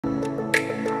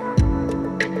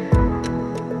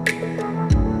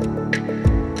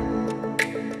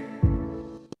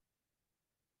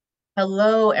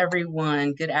Hello,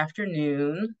 everyone. Good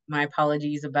afternoon. My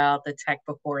apologies about the tech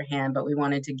beforehand, but we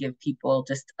wanted to give people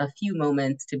just a few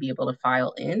moments to be able to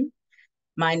file in.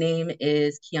 My name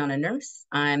is Kiana Nurse.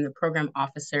 I'm the program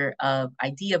officer of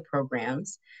IDEA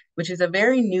Programs, which is a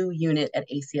very new unit at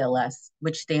ACLS,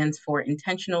 which stands for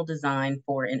Intentional Design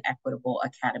for an Equitable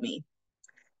Academy.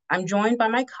 I'm joined by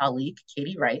my colleague,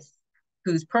 Katie Rice,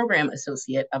 who's program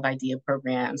associate of IDEA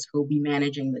Programs, who will be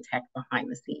managing the tech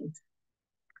behind the scenes.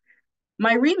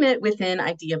 My remit within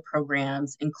IDEA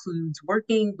Programs includes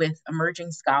working with emerging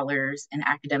scholars and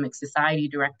academic society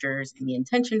directors in the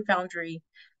Intention Foundry,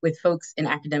 with folks in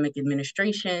academic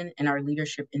administration and our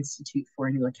Leadership Institute for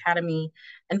a New Academy,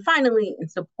 and finally, in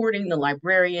supporting the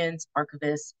librarians,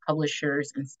 archivists,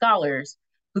 publishers, and scholars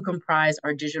who comprise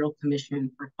our Digital Commission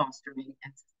for Fostering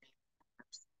and Sustaining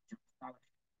Scholarship.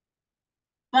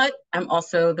 But I'm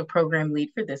also the program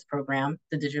lead for this program,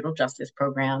 the Digital Justice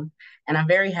Program, and I'm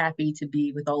very happy to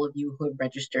be with all of you who have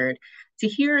registered to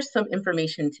hear some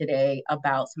information today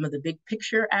about some of the big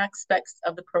picture aspects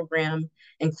of the program,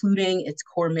 including its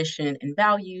core mission and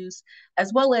values,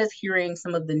 as well as hearing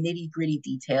some of the nitty-gritty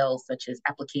details such as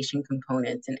application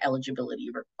components and eligibility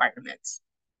requirements.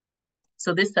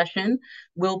 So this session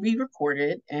will be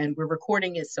recorded, and we're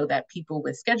recording it so that people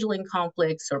with scheduling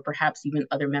conflicts or perhaps even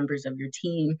other members of your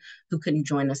team who couldn't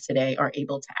join us today are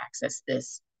able to access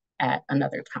this at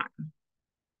another time.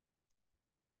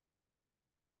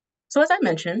 So as I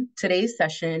mentioned, today's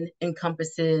session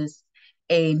encompasses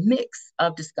a mix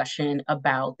of discussion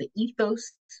about the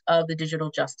ethos of the Digital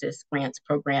Justice Grants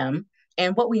Program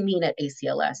and what we mean at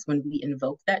ACLS when we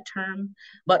invoke that term,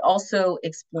 but also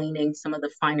explaining some of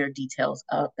the finer details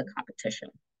of the competition.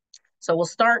 So we'll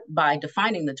start by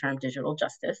defining the term digital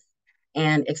justice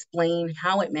and explain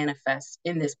how it manifests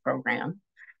in this program.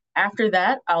 After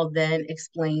that, I'll then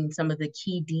explain some of the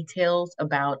key details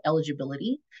about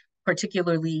eligibility,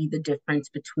 particularly the difference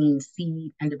between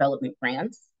seed and development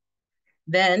grants.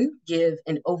 Then give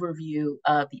an overview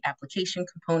of the application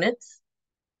components,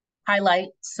 highlight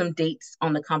some dates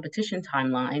on the competition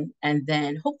timeline, and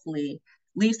then hopefully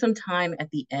leave some time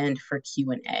at the end for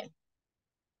Q&A.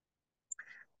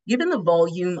 Given the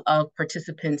volume of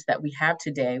participants that we have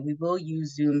today, we will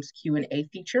use Zoom's Q&A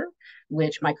feature,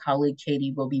 which my colleague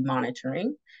Katie will be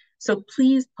monitoring. So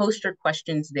please post your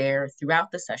questions there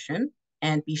throughout the session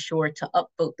and be sure to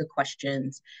upvote the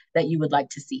questions that you would like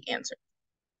to see answered.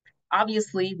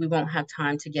 Obviously, we won't have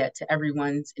time to get to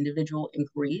everyone's individual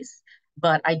inquiries,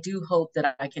 but I do hope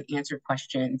that I can answer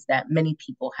questions that many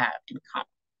people have in common.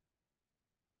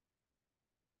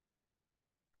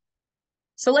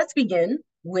 So let's begin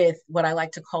with what I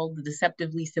like to call the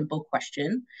deceptively simple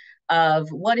question of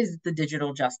what is the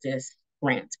Digital Justice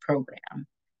Grants Program?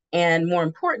 And more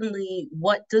importantly,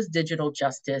 what does digital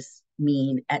justice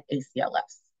mean at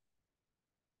ACLS?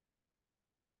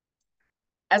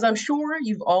 As I'm sure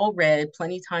you've all read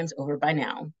plenty times over by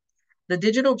now, the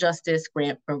Digital Justice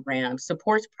Grant Program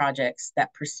supports projects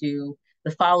that pursue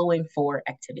the following 4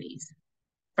 activities.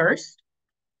 First,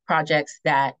 projects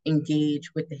that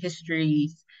engage with the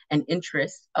histories and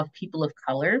interests of people of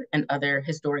color and other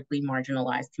historically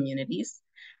marginalized communities.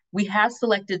 We have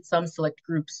selected some select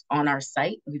groups on our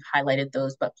site. We've highlighted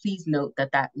those, but please note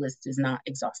that that list is not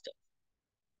exhaustive.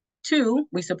 2,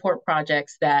 we support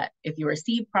projects that, if you're a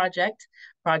seed project,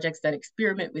 projects that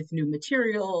experiment with new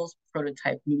materials,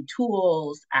 prototype new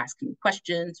tools, ask new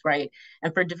questions, right?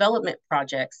 And for development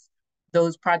projects,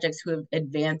 those projects who have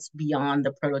advanced beyond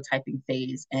the prototyping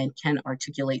phase and can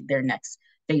articulate their next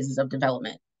phases of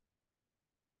development.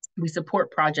 We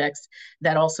support projects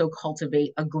that also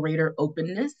cultivate a greater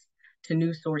openness to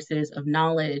new sources of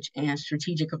knowledge and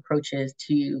strategic approaches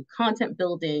to content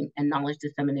building and knowledge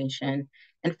dissemination.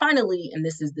 And finally, and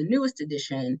this is the newest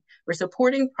edition, we're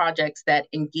supporting projects that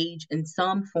engage in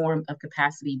some form of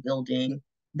capacity building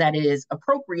that is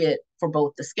appropriate for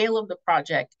both the scale of the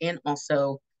project and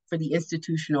also for the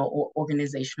institutional or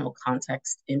organizational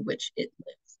context in which it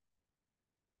lives.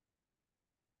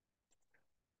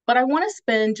 But I want to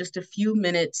spend just a few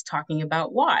minutes talking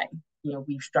about why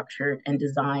we've structured and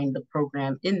designed the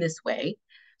program in this way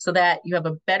so that you have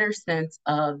a better sense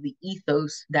of the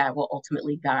ethos that will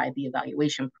ultimately guide the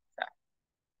evaluation process.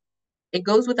 It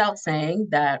goes without saying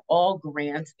that all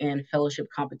grants and fellowship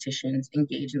competitions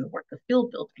engage in the work of field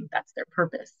building. That's their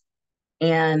purpose.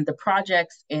 And the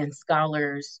projects and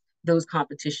scholars those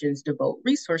competitions devote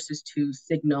resources to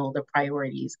signal the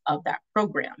priorities of that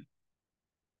program.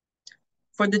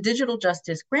 For the Digital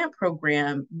Justice Grant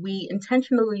Program, we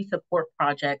intentionally support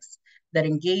projects that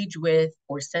engage with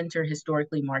or center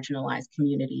historically marginalized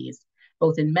communities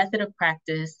both in method of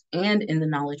practice and in the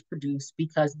knowledge produced,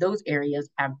 because those areas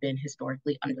have been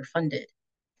historically underfunded.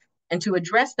 And to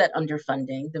address that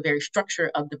underfunding, the very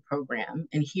structure of the program,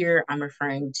 and here I'm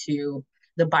referring to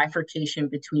the bifurcation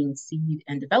between seed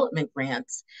and development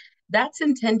grants, that's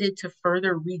intended to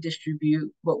further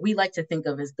redistribute what we like to think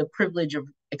of as the privilege of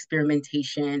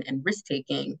experimentation and risk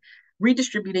taking,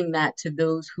 redistributing that to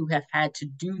those who have had to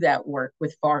do that work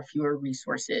with far fewer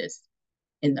resources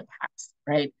in the past,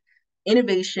 right?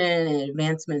 Innovation and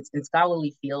advancements in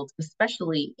scholarly fields,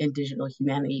 especially in digital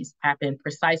humanities, happen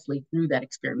precisely through that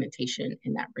experimentation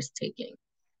and that risk taking.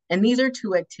 And these are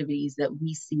two activities that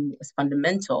we see as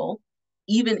fundamental,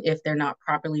 even if they're not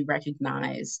properly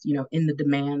recognized, in the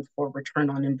demand for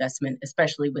return on investment,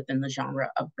 especially within the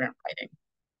genre of grant writing.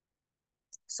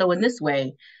 So in this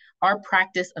way, our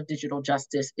practice of digital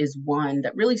justice is one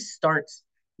that really starts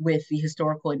with the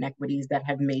historical inequities that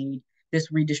have made this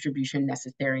redistribution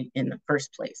necessary in the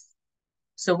first place.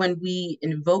 So when we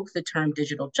invoke the term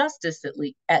digital justice,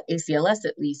 at ACLS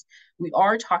at least, we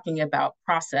are talking about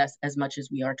process as much as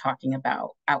we are talking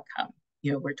about outcome.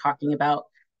 We're talking about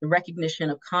the recognition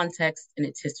of context and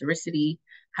its historicity,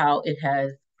 how it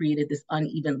has created this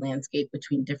uneven landscape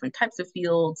between different types of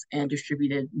fields and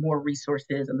distributed more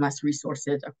resources and less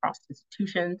resources across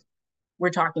institutions. We're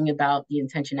talking about the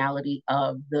intentionality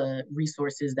of the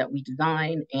resources that we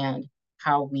design and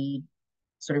how we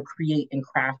sort of create and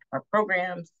craft our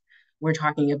programs. We're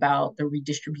talking about the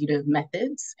redistributive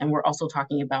methods, and we're also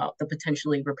talking about the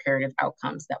potentially reparative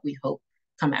outcomes that we hope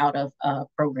come out of a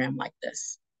program like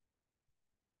this.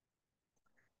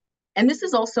 And this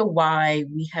is also why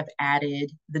we have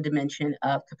added the dimension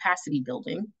of capacity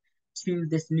building to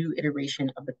this new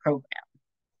iteration of the program.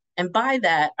 And by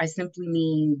that, I simply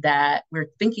mean that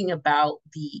we're thinking about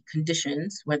the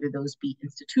conditions, whether those be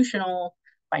institutional,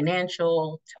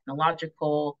 financial,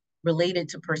 technological, related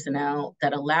to personnel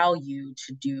that allow you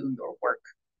to do your work.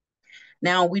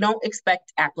 Now, we don't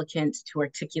expect applicants to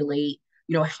articulate,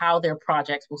 how their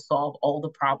projects will solve all the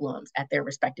problems at their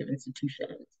respective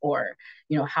institutions, or,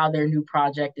 how their new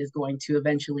project is going to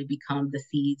eventually become the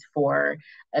seeds for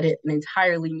an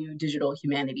entirely new digital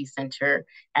humanities center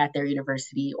at their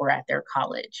university or at their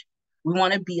college. We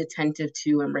want to be attentive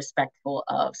to and respectful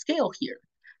of scale here,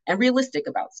 and realistic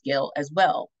about scale as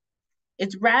well.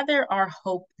 It's rather our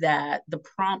hope that the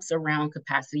prompts around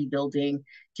capacity building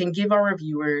can give our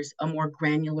reviewers a more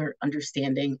granular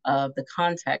understanding of the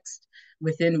context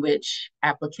within which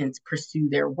applicants pursue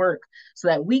their work, so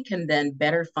that we can then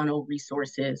better funnel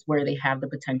resources where they have the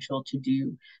potential to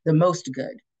do the most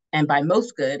good. And by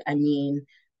most good, I mean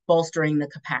bolstering the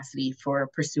capacity for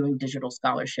pursuing digital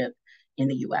scholarship in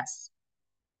the US.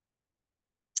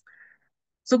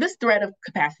 So this thread of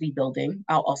capacity building,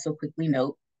 I'll also quickly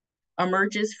note,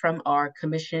 emerges from our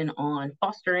Commission on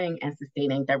Fostering and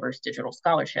Sustaining Diverse Digital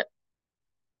Scholarship.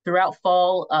 Throughout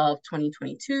fall of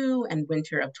 2022 and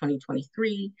winter of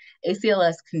 2023,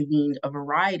 ACLS convened a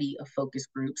variety of focus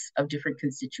groups of different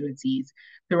constituencies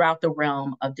throughout the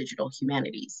realm of digital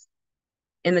humanities.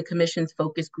 In the Commission's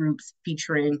focus groups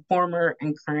featuring former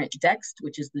and current DEXT,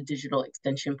 which is the digital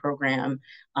extension program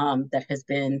that has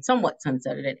been somewhat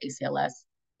sunsetted at ACLS,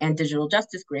 and digital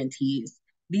justice grantees,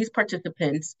 these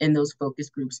participants in those focus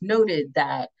groups noted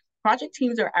that project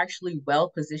teams are actually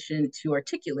well positioned to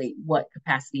articulate what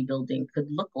capacity building could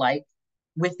look like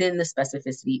within the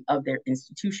specificity of their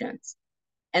institutions.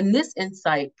 And this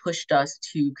insight pushed us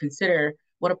to consider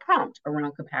what a prompt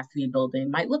around capacity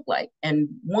building might look like, and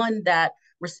one that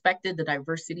respected the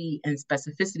diversity and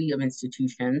specificity of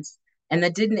institutions, and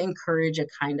that didn't encourage a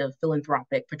kind of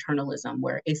philanthropic paternalism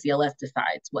where ACLS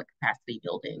decides what capacity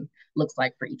building looks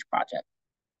like for each project.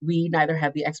 We neither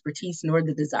have the expertise nor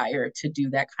the desire to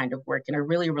do that kind of work, and are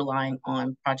really relying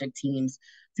on project teams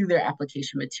through their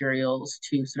application materials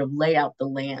to sort of lay out the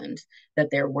land that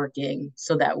they're working,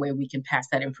 so that way we can pass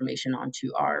that information on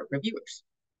to our reviewers.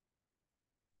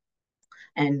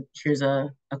 And here's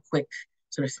a quick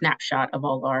sort of snapshot of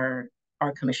all our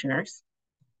commissioners.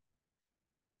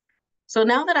 So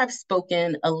now that I've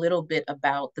spoken a little bit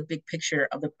about the big picture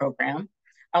of the program,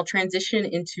 I'll transition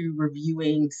into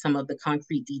reviewing some of the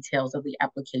concrete details of the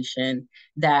application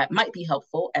that might be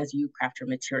helpful as you craft your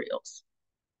materials.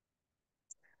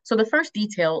 So the first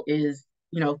detail is,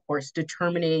 of course,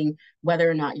 determining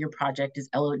whether or not your project is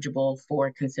eligible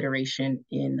for consideration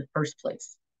in the first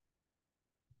place.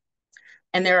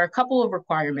 And there are a couple of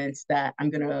requirements that I'm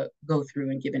going to go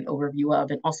through and give an overview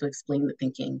of, and also explain the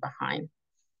thinking behind.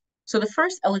 So the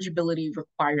first eligibility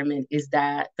requirement is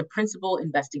that the principal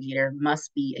investigator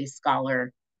must be a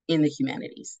scholar in the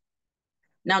humanities.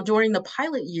 Now, during the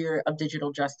pilot year of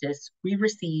digital justice, we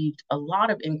received a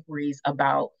lot of inquiries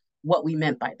about what we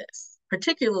meant by this,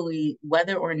 particularly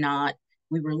whether or not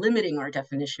we were limiting our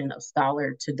definition of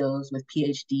scholar to those with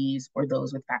PhDs or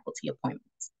those with faculty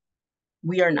appointments.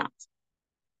 We are not.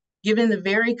 Given the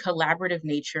very collaborative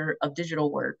nature of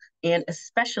digital work, and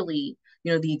especially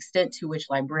the extent to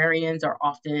which librarians are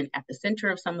often at the center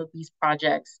of some of these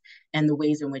projects and the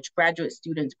ways in which graduate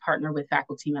students partner with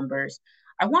faculty members,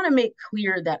 I want to make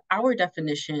clear that our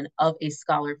definition of a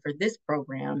scholar for this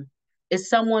program is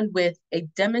someone with a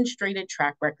demonstrated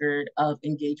track record of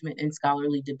engagement in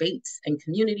scholarly debates and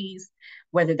communities,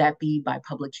 whether that be by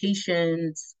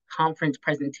publications, conference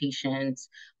presentations,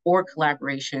 or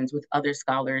collaborations with other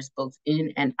scholars both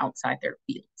in and outside their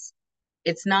fields.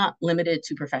 It's not limited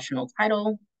to professional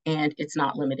title, and it's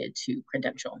not limited to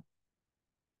credential.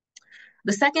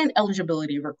 The second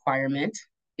eligibility requirement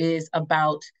is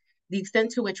about the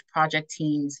extent to which project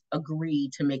teams agree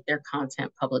to make their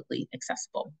content publicly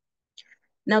accessible.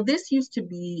 Now, this used to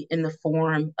be in the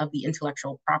form of the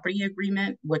intellectual property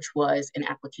agreement, which was an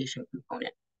application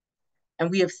component. And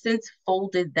we have since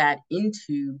folded that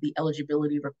into the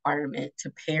eligibility requirement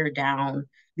to pare down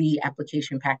the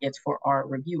application packets for our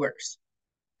reviewers.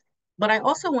 But I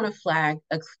also want to flag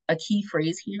a key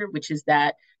phrase here, which is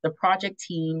that the project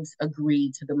teams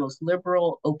agree to the most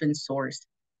liberal, open source,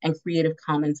 and Creative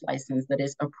Commons license that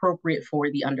is appropriate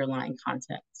for the underlying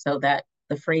content. So that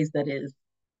the phrase that is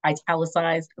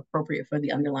italicized, appropriate for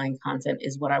the underlying content,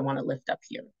 is what I want to lift up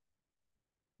here.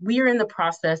 We are in the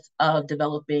process of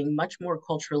developing much more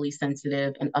culturally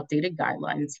sensitive and updated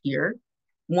guidelines here,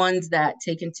 ones that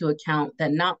take into account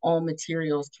that not all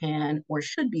materials can or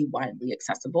should be widely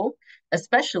accessible,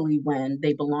 especially when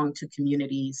they belong to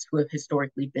communities who have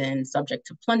historically been subject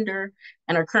to plunder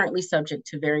and are currently subject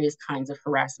to various kinds of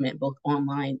harassment, both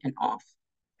online and off.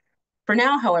 For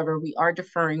now, however, we are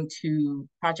deferring to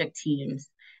project teams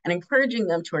and encouraging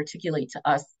them to articulate to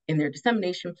us in their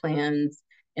dissemination plans,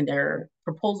 in their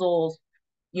proposals,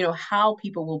 how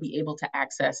people will be able to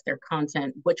access their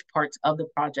content, which parts of the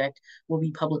project will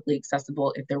be publicly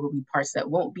accessible, if there will be parts that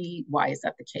won't be, why is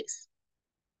that the case?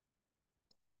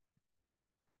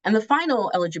 And the final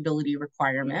eligibility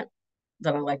requirement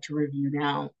that I'd like to review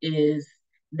now is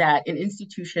that an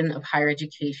institution of higher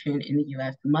education in the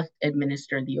US must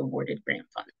administer the awarded grant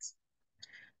funds.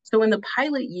 So in the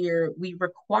pilot year, we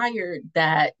required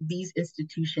that these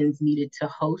institutions needed to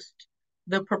host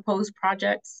the proposed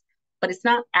projects, but it's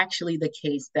not actually the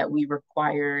case that we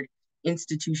required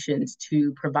institutions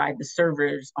to provide the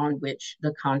servers on which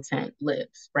the content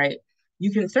lives, right?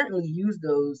 You can certainly use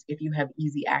those if you have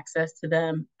easy access to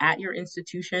them at your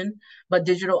institution, but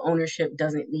digital ownership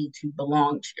doesn't need to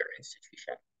belong to your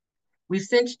institution. We've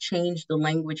since changed the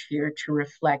language here to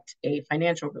reflect a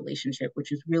financial relationship,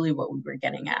 which is really what we were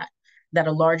getting at, that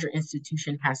a larger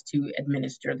institution has to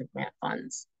administer the grant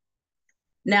funds.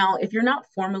 Now, if you're not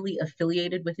formally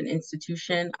affiliated with an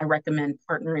institution, I recommend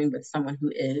partnering with someone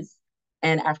who is.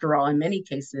 And after all, in many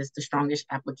cases, the strongest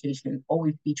applications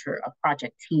always feature a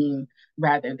project team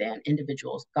rather than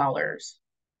individual scholars.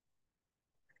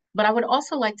 But I would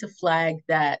also like to flag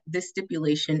that this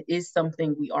stipulation is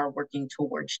something we are working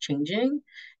towards changing,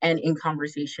 and in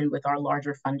conversation with our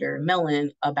larger funder,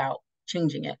 Mellon, about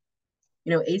changing it.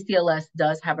 ACLS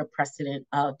does have a precedent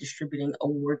of distributing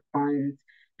award funds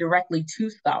directly to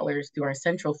scholars through our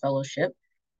central fellowship.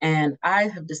 And I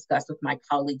have discussed with my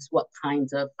colleagues what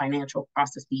kinds of financial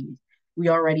processes we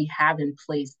already have in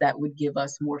place that would give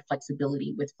us more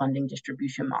flexibility with funding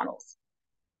distribution models.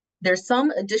 There's some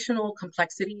additional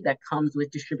complexity that comes with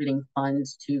distributing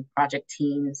funds to project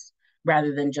teams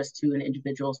rather than just to an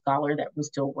individual scholar that we're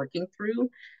still working through.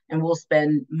 And we'll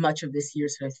spend much of this year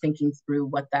sort of thinking through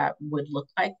what that would look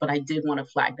like, but I did want to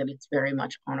flag that it's very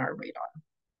much on our radar.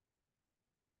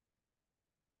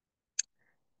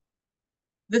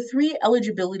 The three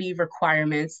eligibility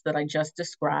requirements that I just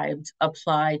described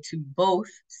apply to both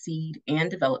seed and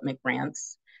development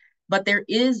grants, but there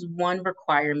is one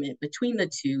requirement between the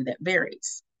two that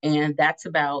varies, and that's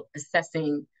about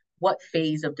assessing what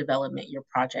phase of development your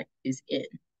project is in.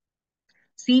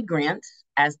 Seed grants,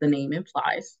 as the name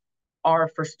implies, are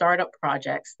for startup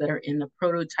projects that are in the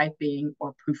prototyping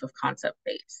or proof of concept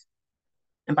phase.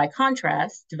 And by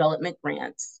contrast, development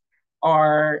grants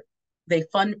they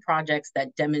fund projects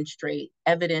that demonstrate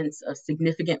evidence of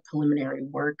significant preliminary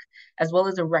work, as well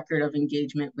as a record of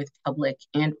engagement with public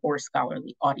and or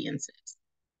scholarly audiences.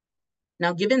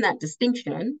 Now, given that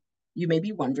distinction, you may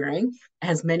be wondering,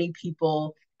 as many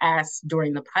people asked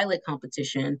during the pilot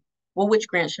competition, well, which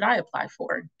grant should I apply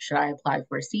for? Should I apply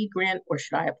for a seed grant or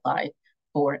should I apply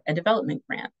for a development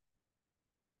grant?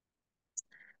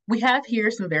 We have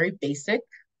here some very basic,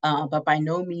 but by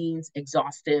no means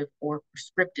exhaustive or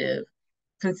prescriptive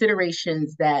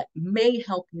considerations that may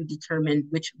help you determine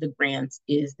which of the grants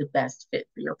is the best fit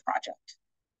for your project.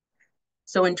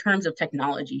 So in terms of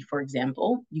technology, for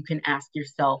example, you can ask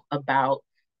yourself about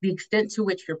the extent to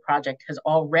which your project has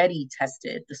already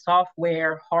tested the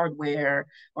software, hardware,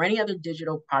 or any other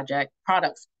digital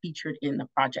products featured in the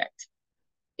project.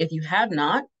 If you have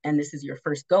not, and this is your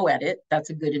first go at it, that's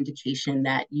a good indication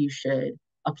that you should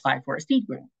apply for a seed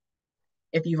grant.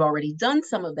 If you've already done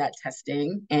some of that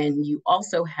testing and you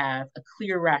also have a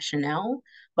clear rationale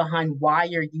behind why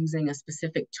you're using a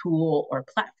specific tool or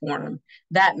platform,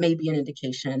 that may be an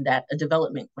indication that a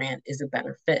development grant is a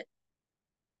better fit.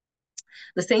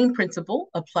 The same principle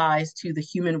applies to the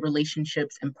human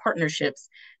relationships and partnerships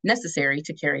necessary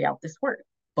to carry out this work,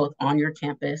 both on your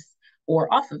campus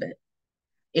or off of it.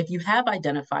 If you have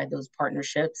identified those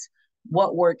partnerships,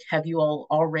 what work have you all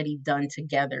already done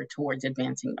together towards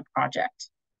advancing the project?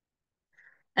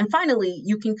 And finally,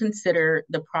 you can consider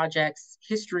the project's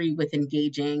history with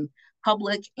engaging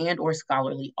public and or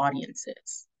scholarly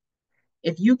audiences.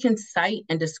 If you can cite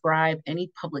and describe any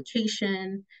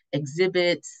publication,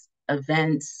 exhibits,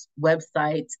 events,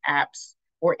 websites, apps,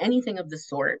 or anything of the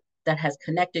sort that has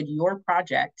connected your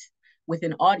project with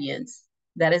an audience,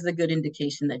 that is a good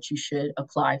indication that you should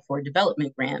apply for a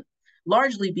development grant,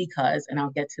 largely because, and I'll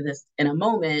get to this in a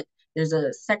moment, there's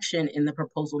a section in the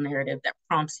proposal narrative that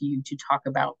prompts you to talk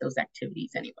about those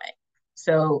activities anyway.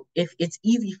 So if it's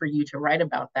easy for you to write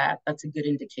about that, that's a good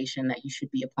indication that you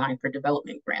should be applying for a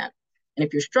development grant. And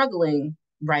if you're struggling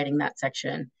writing that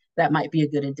section, that might be a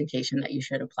good indication that you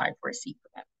should apply for a seed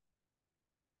grant.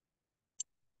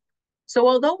 So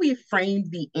although we've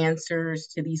framed the answers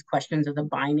to these questions as a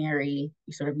binary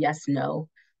sort of yes, no,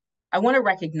 I want to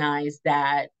recognize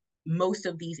that most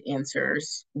of these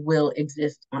answers will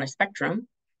exist on a spectrum,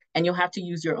 and you'll have to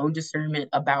use your own discernment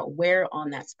about where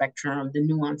on that spectrum the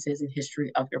nuances and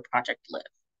history of your project live.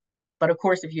 But of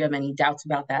course, if you have any doubts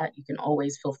about that, you can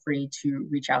always feel free to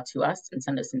reach out to us and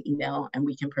send us an email, and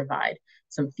we can provide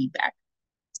some feedback.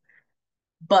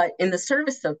 But in the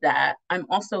service of that, I'm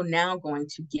also now going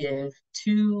to give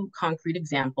two concrete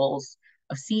examples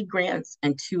of seed grants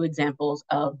and two examples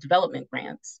of development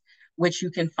grants, which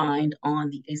you can find on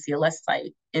the ACLS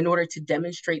site in order to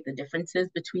demonstrate the differences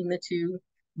between the two,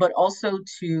 but also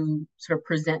to sort of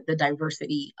present the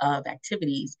diversity of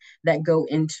activities that go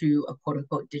into a quote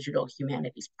unquote digital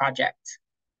humanities project.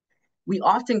 We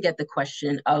often get the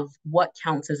question of what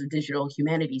counts as a digital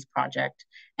humanities project.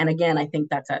 And again, I think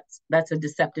that's a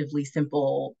deceptively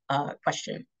simple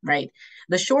question, right?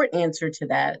 The short answer to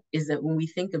that is that when we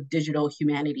think of digital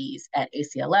humanities at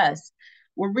ACLS,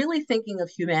 we're really thinking of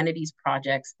humanities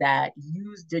projects that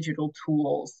use digital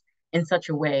tools in such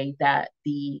a way that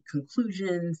the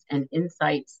conclusions and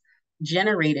insights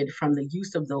generated from the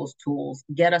use of those tools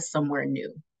get us somewhere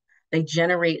new. They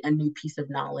generate a new piece of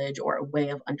knowledge or a way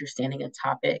of understanding a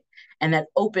topic, and that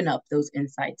open up those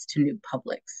insights to new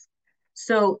publics.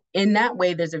 So in that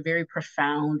way, there's a very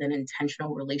profound and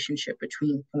intentional relationship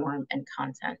between form and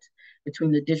content,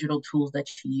 between the digital tools that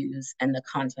you use and the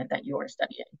content that you are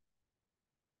studying.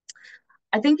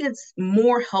 I think it's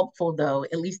more helpful, though,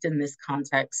 at least in this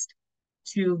context,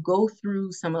 to go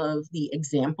through some of the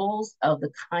examples of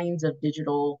the kinds of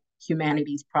digital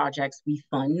humanities projects we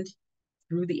fund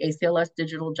through the ACLS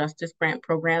Digital Justice Grant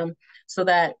Program so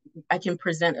that I can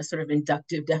present a sort of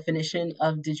inductive definition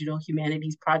of digital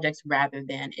humanities projects rather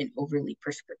than an overly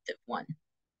prescriptive one.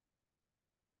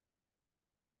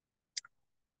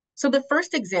 So the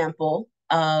first example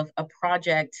of a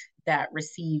project that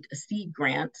received a seed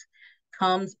grant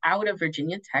comes out of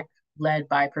Virginia Tech, led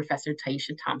by Professor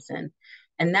Taisha Thompson,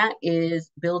 and that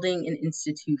is building an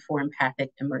institute for empathic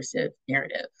immersive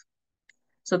narrative.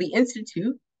 So the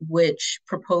institute, which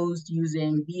proposed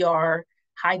using VR,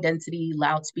 high-density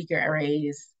loudspeaker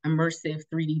arrays, immersive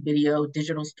 3D video,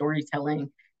 digital storytelling,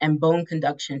 and bone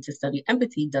conduction to study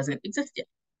empathy, doesn't exist yet,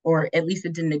 or at least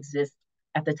it didn't exist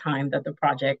at the time that the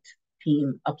project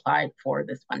team applied for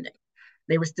this funding.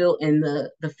 They were still in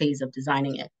the phase of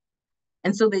designing it.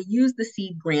 And so they used the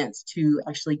seed grants to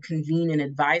actually convene an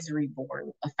advisory board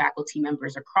of faculty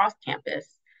members across campus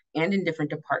and in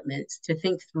different departments to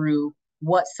think through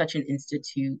what such an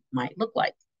institute might look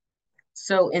like.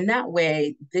 So in that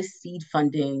way, this seed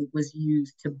funding was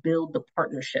used to build the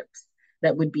partnerships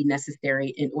that would be necessary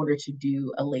in order to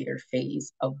do a later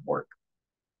phase of work.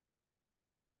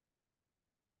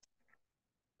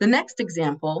 The next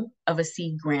example of a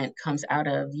seed grant comes out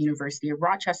of the University of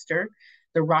Rochester,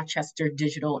 the Rochester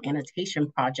Digital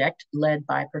Annotation Project, led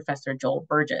by Professor Joel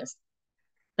Burgess.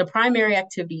 The primary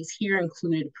activities here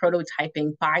included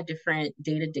prototyping 5 different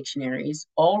data dictionaries,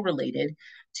 all related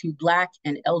to Black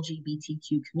and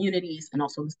LGBTQ communities and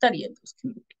also the study of those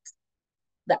communities.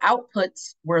 The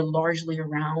outputs were largely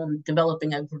around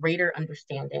developing a greater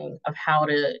understanding of how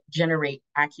to generate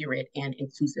accurate and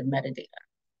inclusive metadata.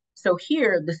 So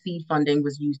here, the seed funding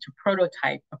was used to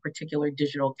prototype a particular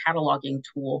digital cataloging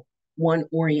tool, one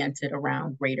oriented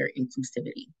around greater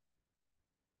inclusivity.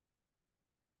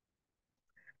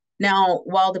 Now,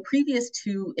 while the previous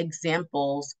 2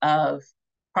 examples of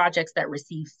projects that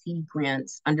received seed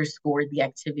grants underscored the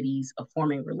activities of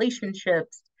forming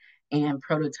relationships and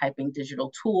prototyping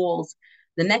digital tools,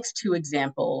 the next 2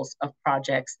 examples of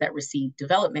projects that received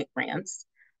development grants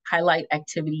highlight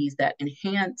activities that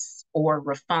enhance or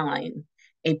refine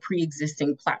a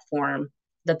pre-existing platform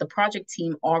that the project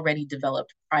team already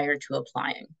developed prior to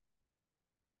applying.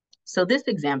 So this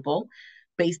example,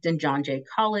 based in John Jay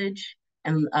College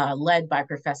and led by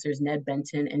professors Ned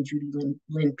Benton and Judy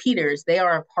Lynn Peters, they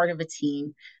are a part of a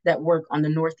team that work on the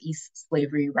Northeast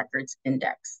Slavery Records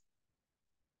Index.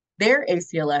 Their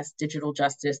ACLS Digital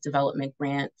Justice Development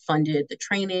Grant funded the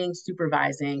training,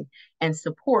 supervising, and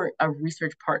support of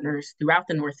research partners throughout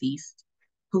the Northeast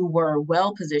who were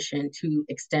well positioned to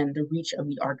extend the reach of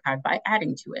the archive by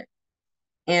adding to it.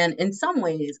 And in some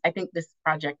ways, I think this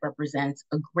project represents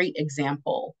a great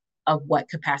example of what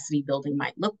capacity building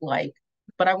might look like,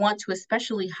 but I want to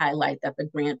especially highlight that the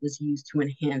grant was used to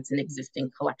enhance an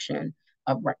existing collection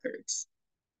of records.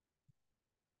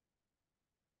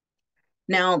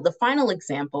 Now, the final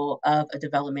example of a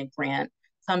development grant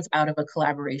comes out of a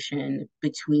collaboration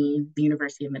between the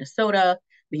University of Minnesota,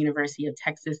 the University of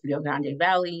Texas, Rio Grande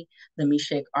Valley, the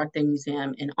Mishek Arte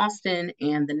Museum in Austin,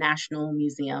 and the National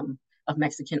Museum of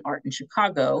Mexican Art in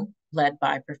Chicago, led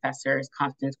by professors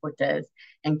Constance Cortez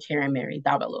and Karen Mary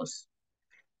Davalos.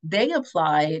 They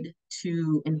applied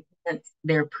to enhance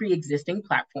their pre-existing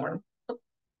platform. Oh,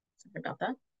 sorry about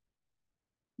that.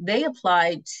 They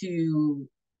applied to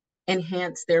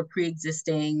enhance their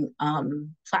pre-existing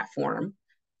platform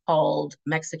called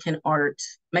Mexican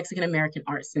American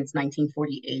Art since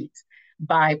 1948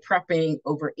 by prepping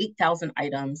over 8,000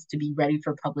 items to be ready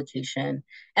for publication,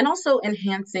 and also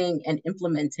enhancing and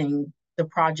implementing the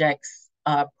project's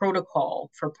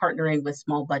protocol for partnering with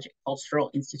small budget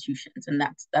cultural institutions, and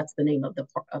that's the name of the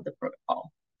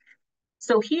protocol.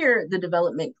 So here, the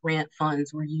development grant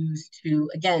funds were used to,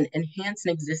 again, enhance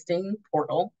an existing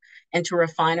portal and to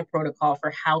refine a protocol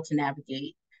for how to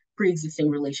navigate pre-existing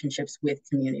relationships with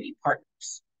community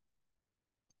partners.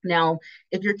 Now,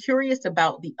 if you're curious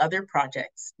about the other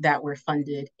projects that were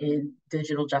funded in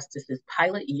Digital Justice's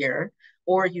pilot year,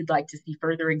 or you'd like to see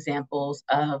further examples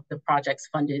of the projects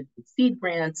funded with seed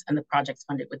grants and the projects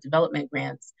funded with development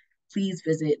grants, please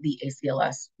visit the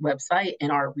ACLS website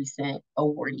and our recent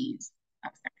awardees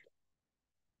section.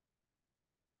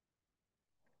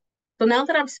 So now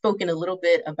that I've spoken a little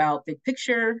bit about big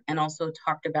picture and also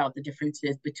talked about the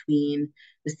differences between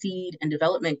the seed and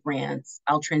development grants,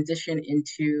 I'll transition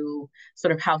into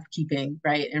sort of housekeeping,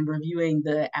 right, and reviewing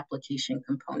the application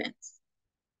components.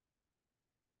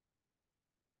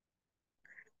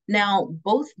 Now,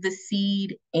 both the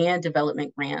seed and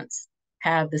development grants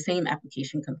have the same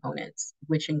application components,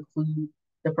 which include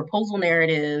the proposal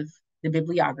narrative, the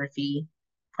bibliography,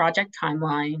 project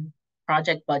timeline,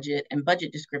 project budget and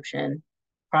budget description,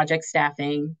 project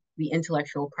staffing, the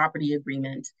intellectual property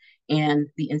agreement, and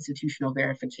the institutional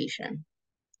verification.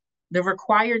 The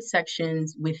required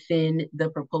sections within the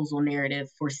proposal narrative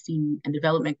for seed and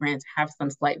development grants have some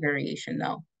slight variation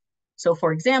though. So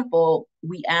for example,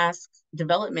 we ask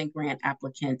development grant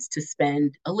applicants to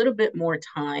spend a little bit more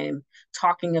time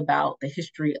talking about the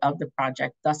history of the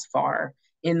project thus far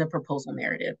in the proposal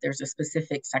narrative. There's a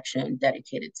specific section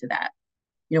dedicated to that.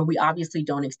 You know, we obviously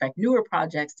don't expect newer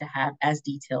projects to have as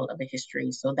detailed of a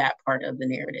history, so that part of the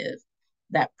narrative,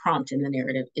 that prompt in the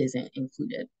narrative isn't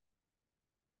included.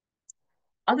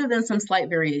 Other than some slight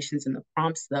variations in the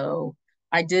prompts though,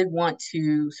 I did want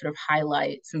to sort of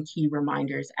highlight some key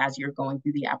reminders as you're going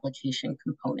through the application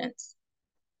components.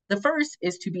 The first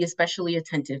is to be especially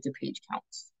attentive to page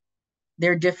counts.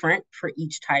 They're different for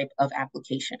each type of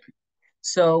application.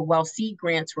 So while seed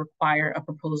grants require a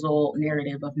proposal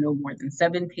narrative of no more than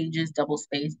 7 pages,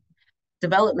 double-spaced,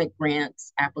 development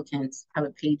grants applicants have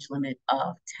a page limit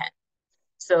of 10.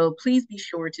 So please be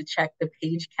sure to check the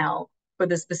page count for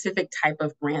the specific type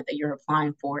of grant that you're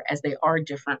applying for, as they are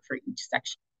different for each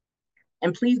section.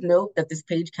 And please note that this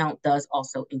page count does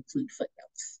also include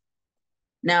footnotes.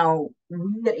 Now,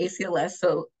 we at ACLS,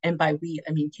 and by we,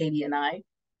 I mean Katie and I,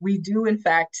 We do, in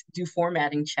fact, do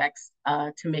formatting checks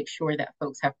to make sure that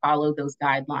folks have followed those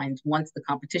guidelines once the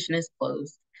competition is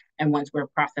closed and once we're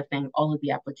processing all of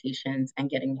the applications and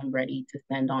getting them ready to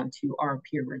send on to our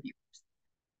peer reviewers.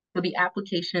 So the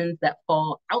applications that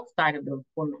fall outside of those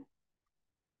formats,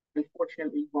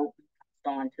 unfortunately, won't be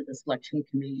passed on to the selection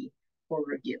committee for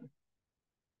review.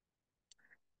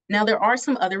 Now, there are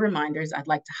some other reminders I'd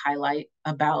like to highlight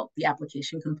about the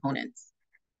application components.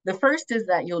 The first is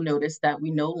that you'll notice that we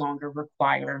no longer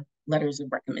require letters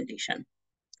of recommendation.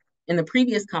 In the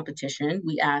previous competition,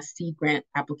 we asked seed grant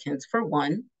applicants for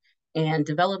 1 and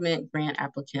development grant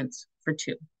applicants for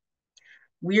 2.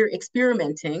 We're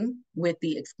experimenting with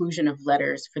the exclusion of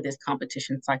letters for this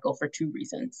competition cycle for 2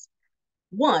 reasons.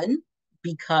 1,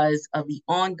 because of the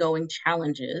ongoing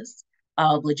challenges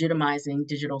of legitimizing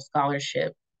digital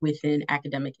scholarship within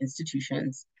academic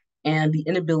institutions and the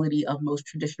inability of most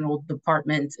traditional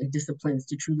departments and disciplines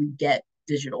to truly get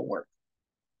digital work.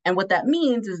 And what that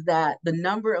means is that the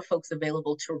number of folks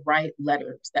available to write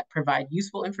letters that provide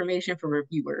useful information for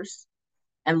reviewers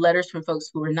and letters from folks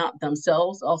who are not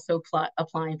themselves also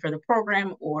applying for the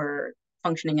program or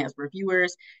functioning as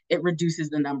reviewers, it reduces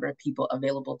the number of people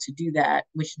available to do that,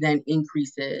 which then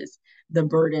increases the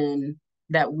burden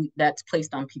that's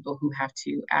placed on people who have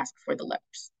to ask for the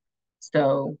letters.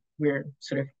 So we're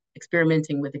sort of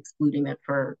experimenting with excluding it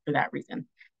for that reason.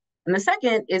 And the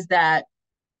second is that,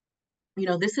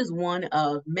 this is one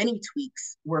of many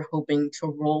tweaks we're hoping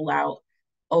to roll out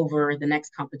over the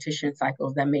next competition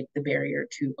cycles that make the barrier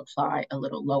to apply a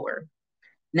little lower.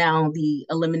 Now, the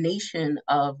elimination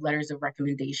of letters of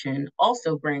recommendation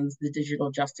also brings the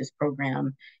digital justice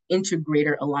program into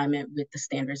greater alignment with the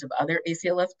standards of other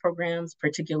ACLS programs,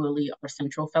 particularly our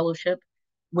central fellowship,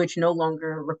 which no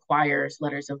longer requires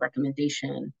letters of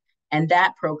recommendation. And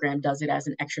that program does it as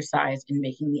an exercise in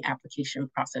making the application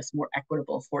process more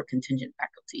equitable for contingent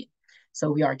faculty.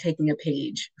 So we are taking a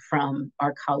page from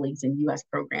our colleagues in US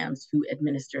programs who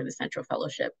administer the central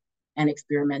fellowship and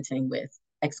experimenting with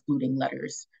excluding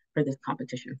letters for this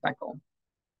competition cycle.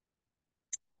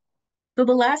 So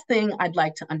the last thing I'd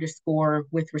like to underscore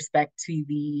with respect to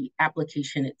the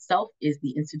application itself is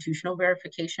the institutional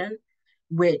verification,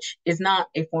 which is not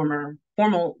a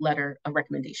formal letter of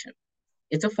recommendation.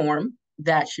 It's a form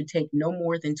that should take no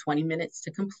more than 20 minutes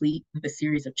to complete with a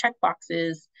series of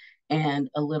checkboxes and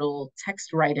a little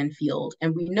text write-in field.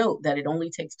 And we note that it only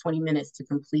takes 20 minutes to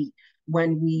complete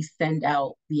when we send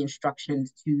out the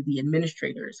instructions to the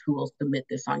administrators who will submit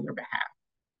this on your behalf.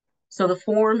 So the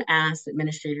form asks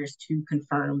administrators to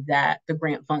confirm that the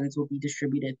grant funds will be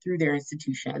distributed through their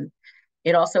institution.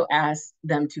 It also asks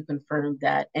them to confirm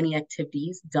that any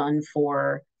activities done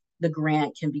for the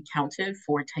grant can be counted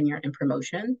for tenure and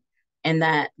promotion, and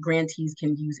that grantees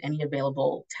can use any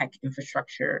available tech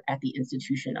infrastructure at the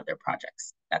institution of their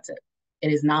projects. That's it.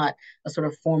 It is not a sort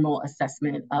of formal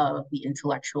assessment of the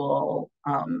intellectual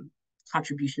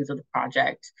contributions of the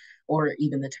project or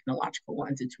even the technological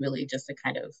ones. It's really just a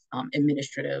kind of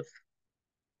administrative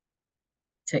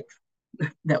tick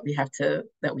that we have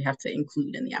to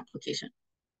include in the application.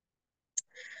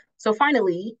 So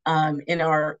finally, in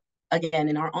our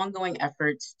ongoing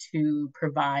efforts to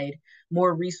provide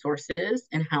more resources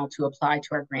and how to apply to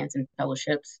our grants and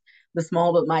fellowships, the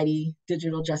small but mighty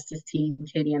digital justice team,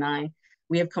 Katie and I,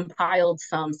 we have compiled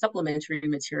some supplementary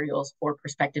materials for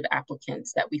prospective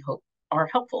applicants that we hope are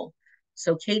helpful.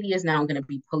 So Katie is now going to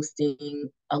be posting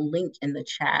a link in the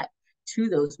chat to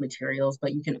those materials,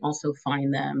 but you can also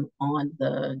find them on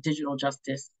the Digital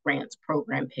Justice Grants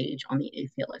Program page on the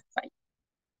ACLS site.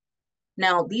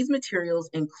 Now, these materials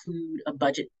include a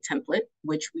budget template,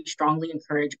 which we strongly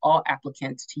encourage all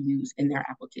applicants to use in their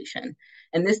application.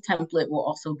 And this template will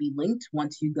also be linked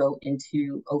once you go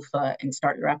into OFA and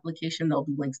start your application. There'll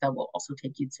be links that will also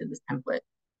take you to this template.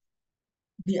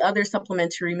 The other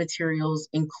supplementary materials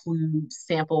include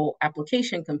sample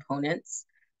application components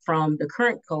from the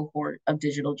current cohort of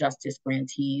digital justice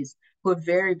grantees who have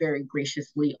very, very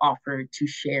graciously offered to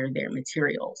share their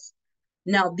materials.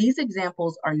 Now, these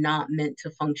examples are not meant to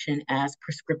function as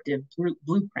prescriptive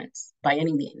blueprints by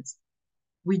any means.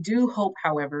 We do hope,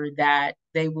 however, that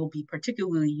they will be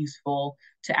particularly useful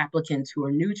to applicants who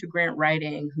are new to grant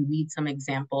writing, who need some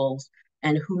examples,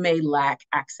 and who may lack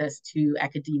access to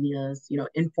academia's,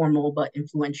 informal but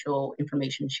influential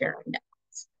information sharing networks.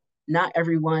 Not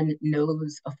everyone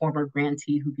knows a former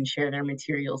grantee who can share their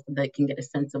materials so they can get a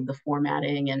sense of the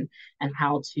formatting and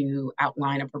how to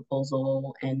outline a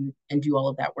proposal and do all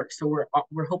of that work. So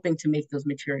we're hoping to make those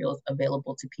materials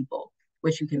available to people,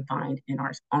 which you can find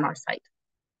on our site.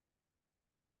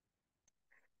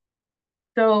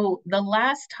 So the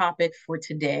last topic for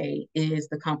today is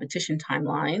the competition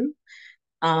timeline.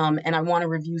 And I want to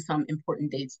review some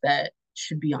important dates that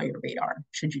should be on your radar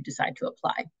should you decide to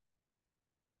apply.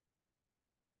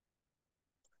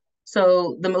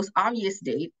 So the most obvious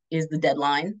date is the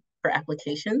deadline for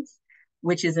applications,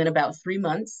 which is in about 3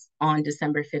 months on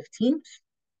December 15th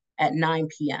at 9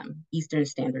 p.m. Eastern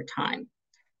Standard Time.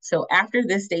 So after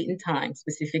this date and time,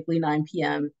 specifically 9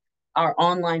 p.m., our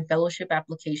online fellowship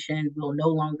application will no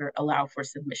longer allow for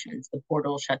submissions. The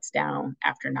portal shuts down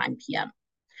after 9 p.m.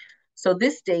 So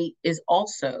this date is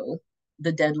also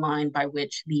the deadline by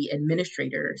which the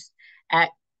administrators at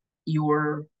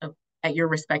your at your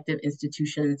respective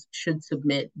institutions should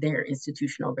submit their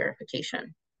institutional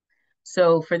verification.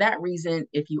 So for that reason,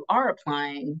 if you are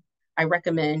applying, I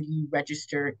recommend you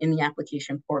register in the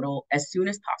application portal as soon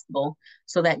as possible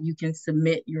so that you can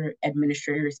submit your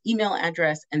administrator's email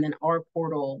address, and then our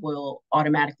portal will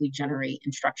automatically generate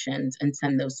instructions and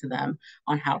send those to them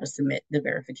on how to submit the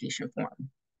verification form.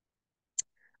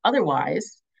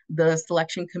 Otherwise, the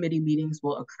selection committee meetings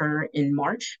will occur in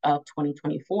March of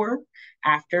 2024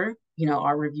 after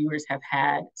our reviewers have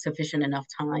had sufficient enough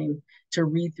time to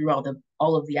read through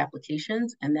all of the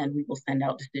applications, and then we will send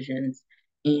out decisions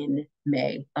in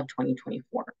May of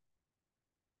 2024.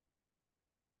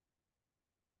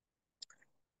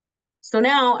 So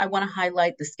now I want to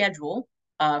highlight the schedule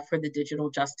for the Digital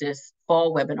Justice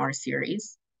Fall Webinar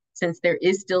Series, since there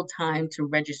is still time to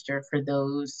register for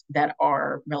those that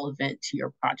are relevant to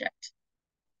your project.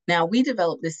 Now, we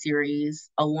developed this series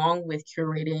along with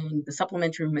curating the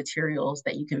supplementary materials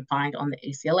that you can find on the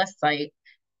ACLS site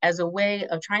as a way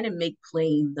of trying to make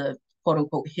plain the quote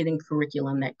unquote hidden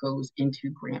curriculum that goes into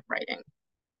grant writing.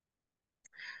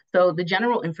 So the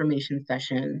general information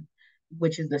session,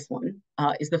 which is this one,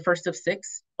 is the first of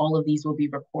 6. All of these will be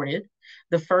recorded.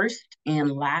 The first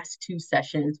and last 2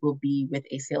 sessions will be with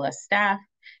ACLS staff,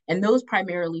 and those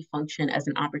primarily function as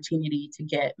an opportunity to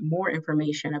get more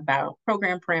information about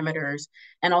program parameters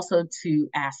and also to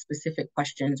ask specific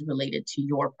questions related to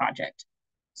your project.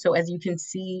 So as you can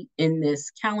see in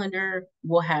this calendar,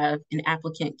 we'll have an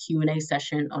applicant Q&A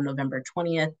session on November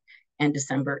 20th and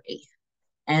December 8th.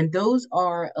 And those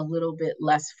are a little bit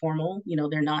less formal.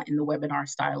 They're not in the webinar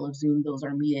style of Zoom. Those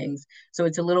are meetings. So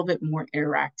it's a little bit more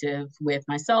interactive with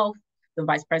myself. The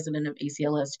Vice President of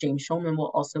ACLS, James Schulman,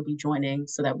 will also be joining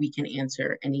so that we can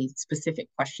answer any specific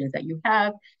questions that you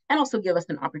have and also give us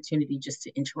an opportunity just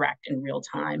to interact in real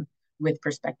time with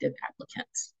prospective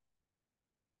applicants.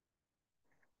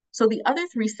 So the other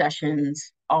 3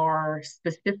 sessions are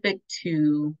specific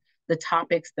to the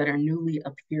topics that are newly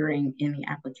appearing in the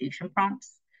application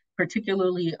prompts,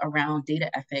 particularly around data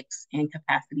ethics and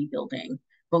capacity building,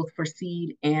 both for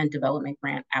seed and development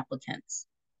grant applicants.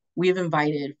 We have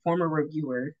invited former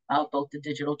reviewers of both the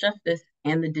Digital Justice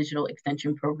and the Digital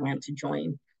Extension Program to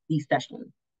join these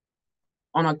sessions.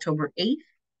 On October 8th,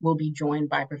 we'll be joined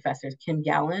by Professors Kim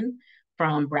Gallen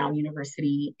from Brown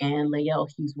University and Lael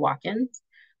Hughes-Watkins,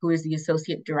 who is the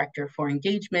Associate Director for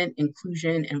Engagement,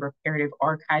 Inclusion, and Reparative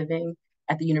Archiving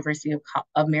at the University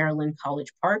of Maryland,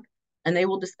 College Park, and they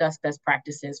will discuss best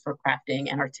practices for crafting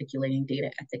and articulating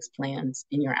data ethics plans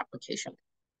in your application.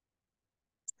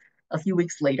 A few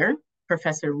weeks later,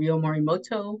 Professor Rio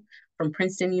Morimoto from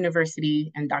Princeton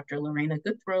University and Dr. Lorena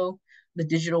Guthrow, the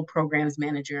Digital Programs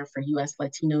Manager for U.S.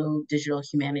 Latino Digital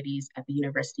Humanities at the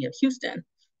University of Houston,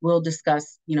 will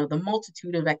discuss the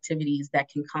multitude of activities that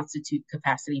can constitute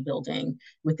capacity building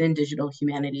within digital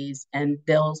humanities, and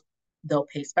they'll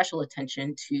pay special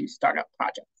attention to startup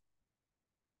projects.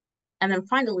 And then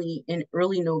finally, in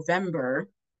early November,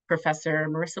 Professor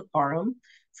Marissa Parham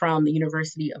from the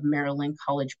University of Maryland,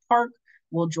 College Park,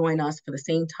 will join us for the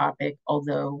same topic,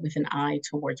 although with an eye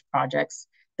towards projects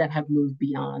that have moved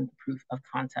beyond the proof of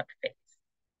concept phase.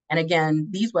 And again,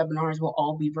 these webinars will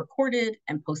all be recorded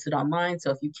and posted online.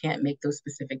 So if you can't make those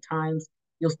specific times,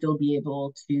 you'll still be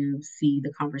able to see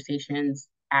the conversations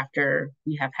after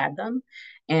we have had them.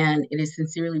 And it is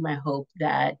sincerely my hope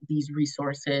that these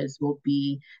resources will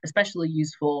be especially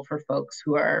useful for folks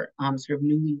who are sort of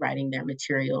newly writing their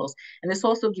materials. And this will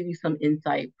also give you some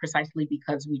insight precisely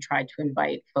because we tried to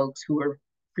invite folks who are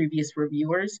previous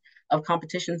reviewers of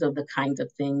competitions of the kinds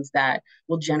of things that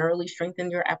will generally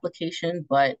strengthen your application,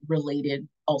 but related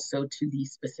also to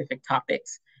these specific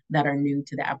topics that are new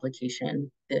to the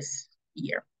application this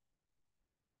year.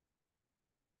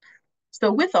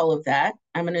 So with all of that,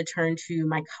 I'm going to turn to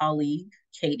my colleague,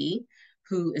 Katie,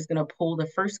 who is going to pull the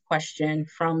first question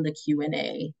from the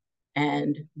Q&A,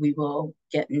 and we will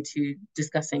get into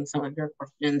discussing some of your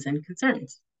questions and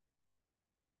concerns.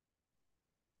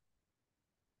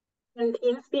 Can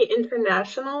teams be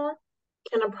international?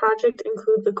 Can a project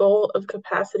include the goal of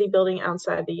capacity building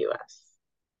outside the US?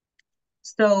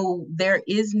 So there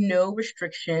is no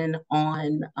restriction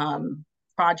on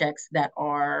projects that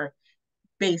are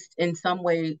based in some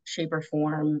way, shape, or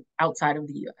form outside of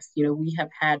the US. You know, we have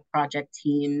had project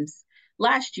teams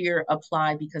last year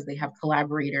apply because they have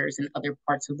collaborators in other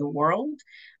parts of the world.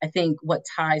 I think what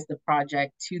ties the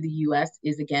project to the US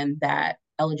is again that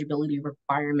eligibility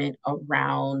requirement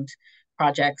around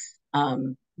projects,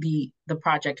 the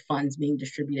project funds being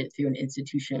distributed through an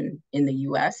institution in the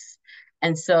US.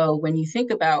 And so when you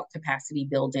think about capacity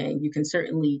building, you can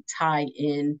certainly tie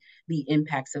in the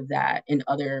impacts of that in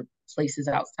other places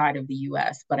outside of the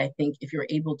US. But I think if you're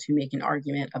able to make an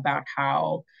argument about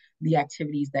how the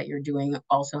activities that you're doing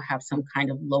also have some kind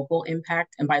of local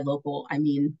impact, and by local, I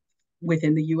mean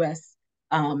within the US,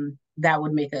 that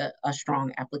would make a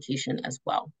strong application as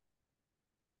well.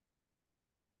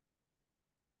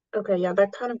 Okay, yeah,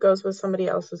 that kind of goes with somebody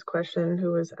else's question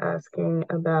who was asking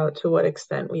about to what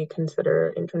extent we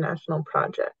consider international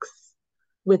projects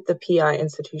with the PI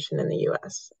institution in the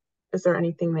US. Is there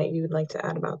anything that you would like to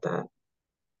add about that?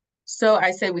 So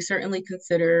I say we certainly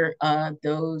consider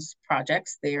those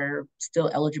projects. They're still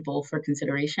eligible for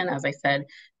consideration. As I said,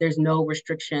 there's no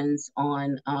restrictions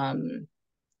on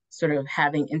sort of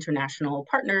having international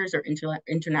partners or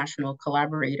international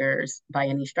collaborators by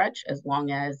any stretch, as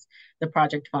long as the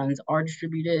project funds are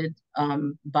distributed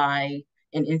by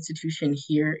an institution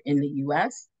here in the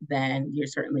US, then you're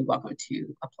certainly welcome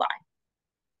to apply.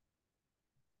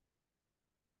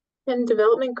 Can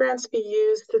development grants be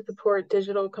used to support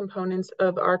digital components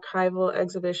of archival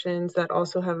exhibitions that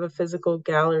also have a physical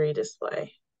gallery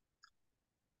display?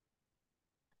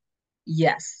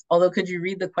 Yes, although could you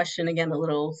read the question again a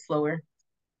little slower?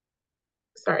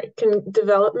 Sorry, can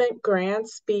development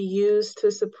grants be used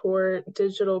to support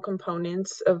digital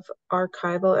components of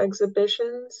archival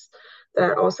exhibitions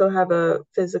that also have a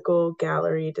physical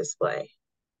gallery display?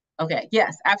 Okay,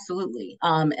 yes, absolutely.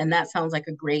 And that sounds like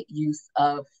a great use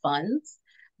of funds.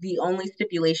 The only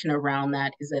stipulation around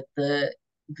that is that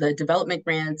the development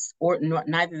grants or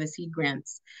neither the seed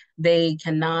grants, they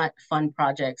cannot fund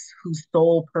projects whose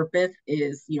sole purpose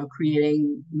is, you know,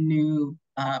 creating new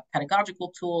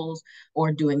pedagogical tools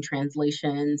or doing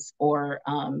translations or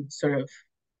sort of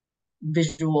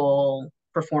visual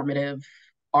performative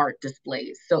art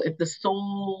displays. So if the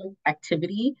sole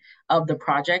activity of the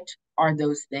project are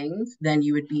those things, then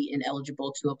you would be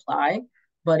ineligible to apply.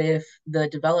 But if the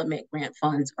development grant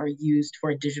funds are used for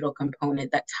a digital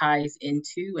component that ties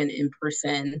into an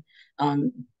in-person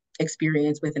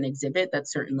experience with an exhibit,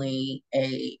 that's certainly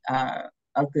a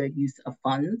good use of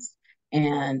funds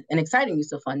and an exciting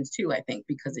use of funds too, I think,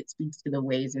 because it speaks to the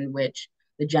ways in which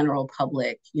the general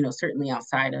public, you know, certainly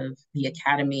outside of the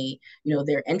academy, you know,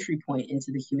 their entry point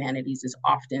into the humanities is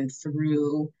often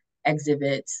through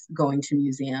exhibits, going to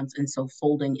museums. And so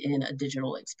folding in a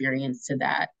digital experience to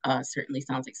that certainly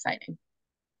sounds exciting.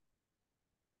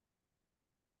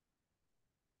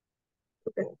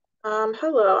 Okay.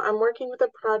 Hello, I'm working with a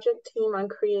project team on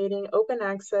creating open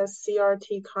access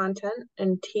CRT content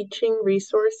and teaching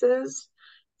resources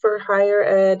for higher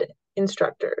ed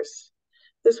instructors.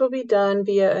 This will be done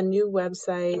via a new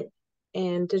website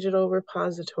and digital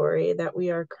repository that we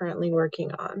are currently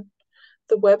working on.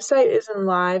 The website isn't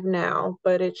live now,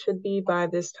 but it should be by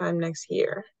this time next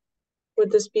year.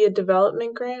 Would this be a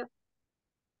development grant?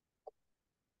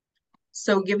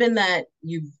 So given that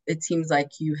it seems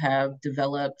like you have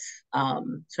developed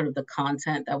sort of the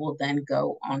content that will then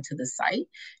go onto the site,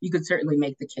 you could certainly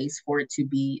make the case for it to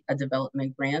be a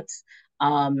development grant.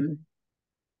 Um,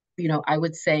 you know, I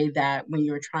would say that when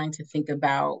you're trying to think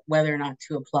about whether or not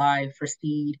to apply for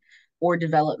seed or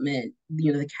development,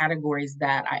 you know, the categories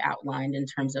that I outlined in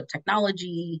terms of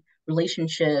technology,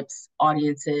 relationships,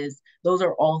 audiences, those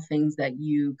are all things that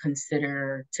you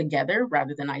consider together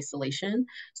rather than isolation.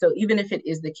 So even if it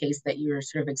is the case that you're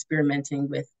sort of experimenting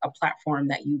with a platform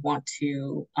that you want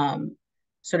to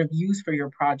sort of use for your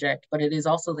project, but it is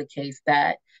also the case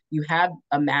that you have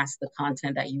amassed the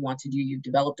content that you want to do. You've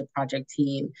developed a project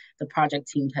team. The project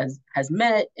team has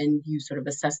met, and you sort of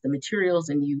assess the materials,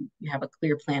 and you have a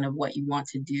clear plan of what you want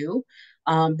to do.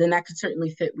 Then that could certainly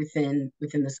fit within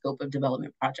the scope of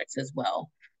development projects as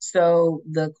well. So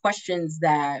the questions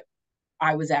that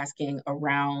I was asking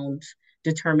around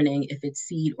determining if it's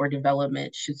seed or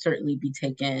development should certainly be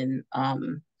taken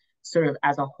sort of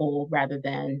as a whole rather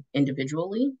than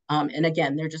individually. And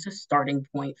again, they're just a starting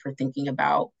point for thinking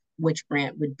about which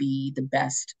grant would be the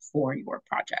best for your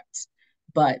project.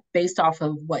 But based off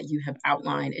of what you have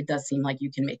outlined, it does seem like you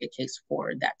can make a case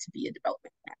for that to be a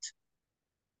development grant.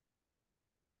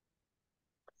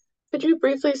 Could you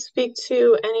briefly speak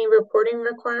to any reporting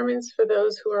requirements for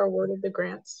those who are awarded the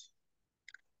grants?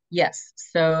 Yes.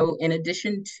 So in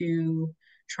addition to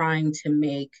trying to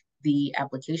make the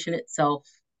application itself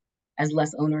as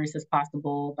less onerous as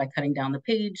possible by cutting down the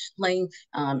page length,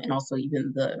 and also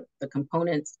even the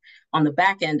components. On the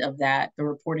back end of that, the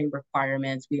reporting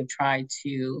requirements, we have tried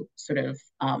to sort of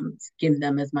skim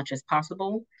them as much as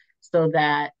possible so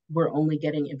that we're only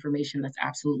getting information that's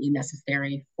absolutely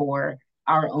necessary for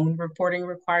our own reporting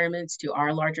requirements to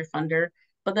our larger funder,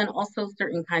 but then also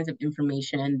certain kinds of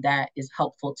information that is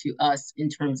helpful to us in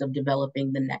terms of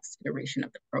developing the next iteration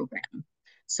of the program.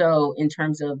 So in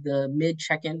terms of the mid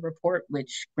check-in report,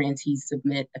 which grantees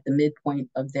submit at the midpoint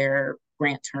of their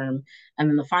grant term, and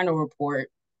then the final report,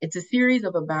 it's a series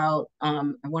of about,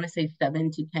 I want to say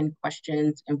 7 to 10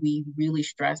 questions, and we really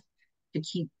stress to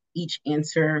keep each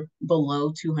answer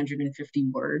below 250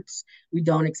 words. We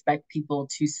don't expect people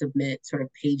to submit sort of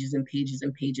pages and pages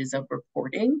and pages of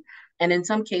reporting. And in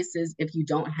some cases, if you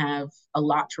don't have a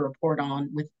lot to report on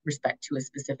with respect to a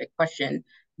specific question,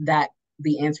 that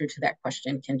the answer to that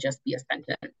question can just be a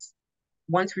sentence.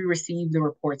 Once we receive the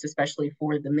reports, especially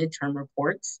for the midterm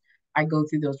reports, I go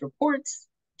through those reports,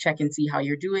 check and see how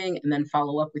you're doing, and then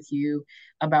follow up with you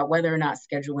about whether or not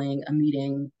scheduling a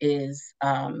meeting is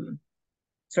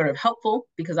sort of helpful,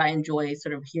 because I enjoy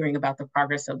sort of hearing about the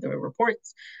progress of the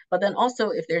reports, but then also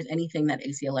if there's anything that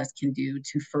ACLS can do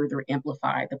to further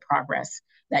amplify the progress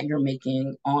that you're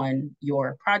making on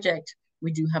your project.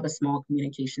 We do have a small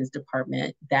communications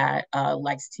department that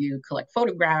likes to collect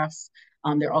photographs.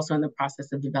 They're also in the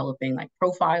process of developing like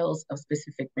profiles of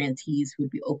specific grantees who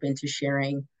would be open to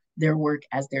sharing their work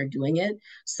as they're doing it.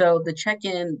 So the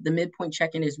check-in, the midpoint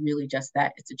check-in is really just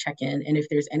that. It's a check-in. And if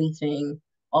there's anything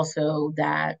also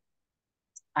that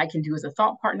I can do as a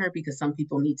thought partner, because some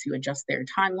people need to adjust their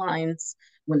timelines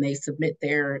when they submit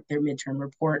their midterm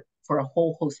report for a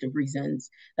whole host of reasons.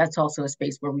 That's also a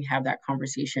space where we have that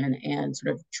conversation and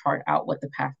sort of chart out what the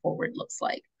path forward looks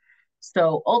like.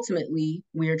 So ultimately,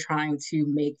 we're trying to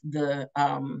make the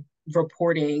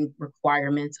reporting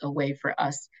requirements a way for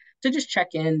us to just check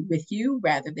in with you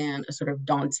rather than a sort of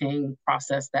daunting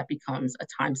process that becomes a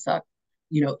time suck,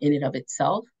 in and of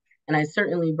itself. And I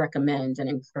certainly recommend and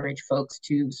encourage folks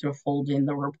to sort of fold in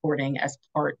the reporting as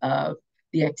part of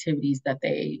the activities that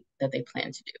they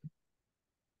plan to do.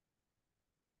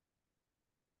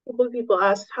 A couple of people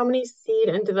asked how many seed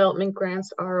and development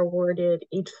grants are awarded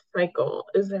each cycle.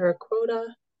 Is there a quota?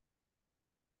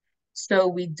 So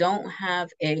we don't have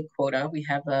a quota. We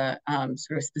have a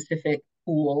sort of specific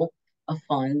pool of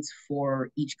funds for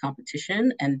each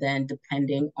competition. And then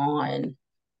depending on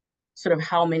sort of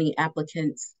how many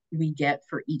applicants we get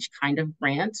for each kind of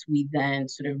grant, we then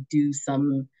sort of do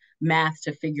some math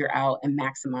to figure out and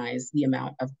maximize the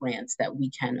amount of grants that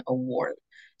we can award.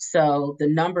 So the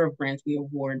number of grants we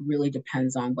award really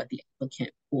depends on what the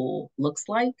applicant pool looks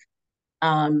like.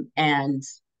 And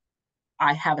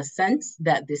I have a sense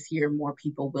that this year more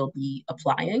people will be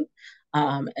applying.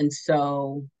 And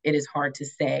so it is hard to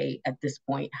say at this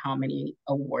point how many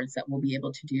awards that we'll be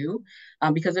able to do,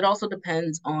 because it also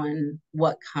depends on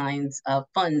what kinds of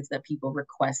funds that people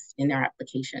request in their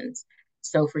applications.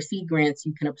 So for seed grants,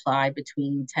 you can apply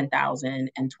between $10,000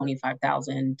 and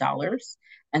 $25,000.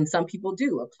 And some people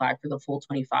do apply for the full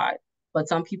 25, but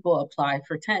some people apply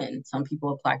for 10, some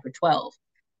people apply for 12.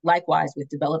 Likewise, with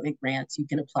development grants, you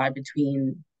can apply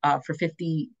between for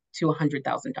 $50,000 to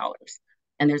 $100,000.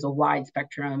 And there's a wide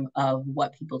spectrum of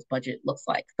what people's budget looks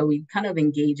like. So we kind of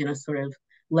engage in a sort of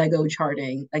Lego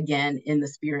charting, again, in the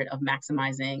spirit of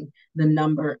maximizing the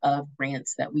number of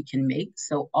grants that we can make.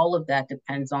 So all of that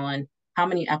depends on how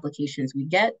many applications we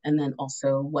get, and then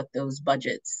also what those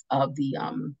budgets of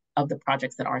the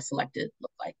projects that are selected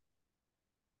look like.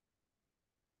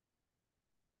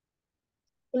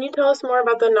 Can you tell us more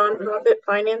about the Nonprofit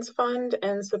Finance Fund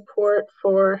and support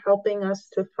for helping us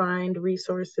to find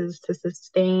resources to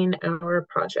sustain our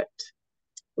project?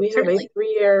 We have a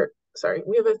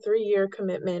Certainly. 3-year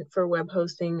commitment for web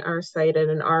hosting our site at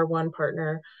an R1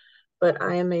 partner, but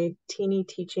I am a teeny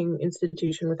teaching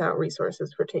institution without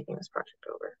resources for taking this project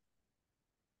over.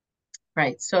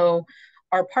 Right. So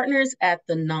our partners at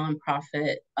the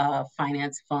nonprofit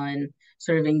finance fund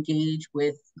sort of engage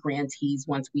with grantees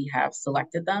once we have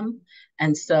selected them.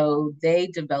 And so they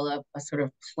develop a sort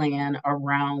of plan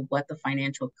around what the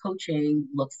financial coaching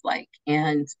looks like.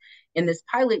 And in this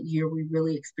pilot year, we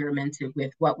really experimented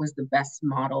with what was the best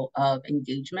model of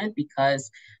engagement, because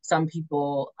some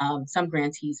people, some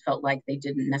grantees felt like they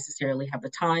didn't necessarily have the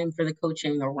time for the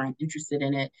coaching or weren't interested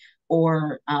in it,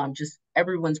 or just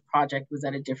everyone's project was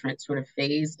at a different sort of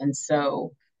phase. And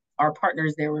so our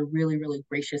partners there were really, really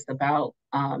gracious about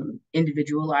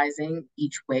individualizing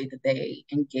each way that they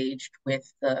engaged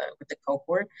with the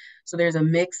cohort. So there's a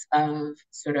mix of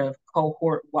sort of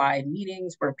cohort-wide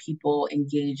meetings where people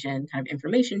engage in kind of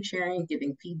information sharing,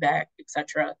 giving feedback,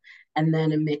 etc., and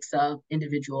then a mix of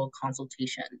individual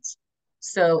consultations.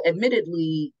 So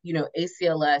admittedly,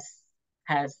 ACLS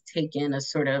has taken a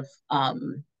sort of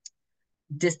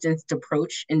distanced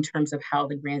approach in terms of how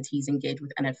the grantees engage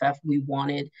with NFF. We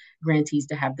wanted grantees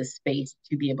to have the space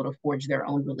to be able to forge their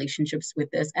own relationships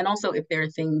with this. And also, if there are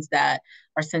things that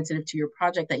are sensitive to your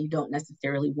project that you don't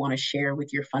necessarily want to share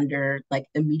with your funder, like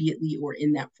immediately or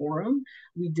in that forum,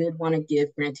 we did want to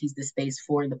give grantees the space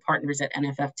for the partners at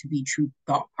NFF to be true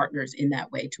thought partners in that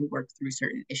way to work through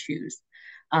certain issues.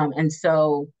 And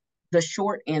so the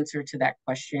short answer to that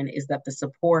question is that the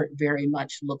support very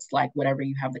much looks like whatever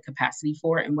you have the capacity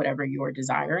for and whatever you're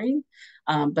desiring.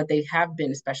 But they have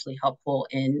been especially helpful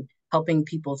in helping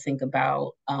people think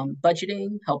about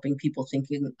budgeting, helping people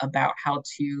thinking about how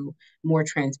to more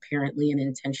transparently and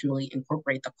intentionally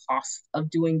incorporate the costs of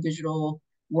doing digital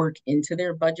work into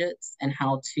their budgets and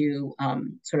how to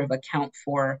sort of account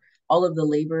for all of the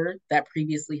labor that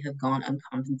previously have gone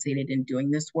uncompensated in doing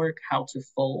this work, how to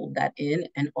fold that in,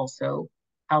 and also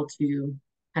how to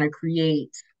kind of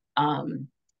create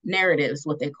narratives,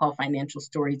 what they call financial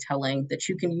storytelling, that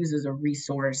you can use as a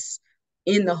resource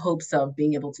in the hopes of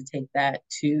being able to take that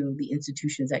to the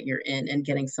institutions that you're in and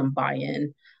getting some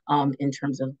buy-in in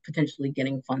terms of potentially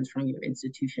getting funds from your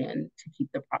institution to keep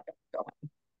the project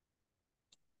going.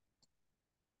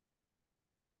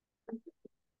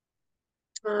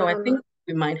 So I think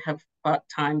we might have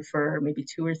time for maybe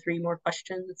 2 or 3 more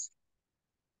questions.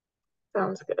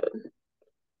 Sounds good.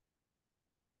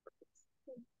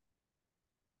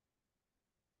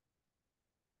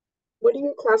 What do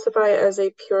you classify as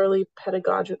a purely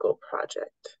pedagogical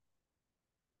project?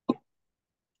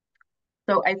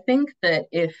 So I think that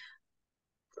if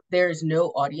there's no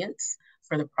audience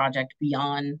for the project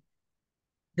beyond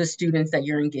the students that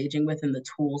you're engaging with and the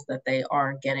tools that they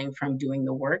are getting from doing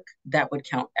the work, that would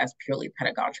count as purely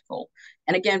pedagogical.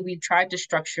 And again, we've tried to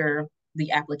structure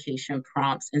the application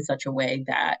prompts in such a way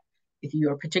that if you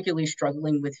are particularly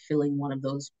struggling with filling one of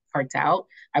those parts out,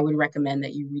 I would recommend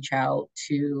that you reach out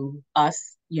to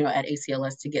us, at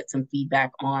ACLS to get some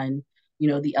feedback on,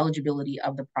 the eligibility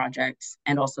of the project,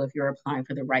 and also if you're applying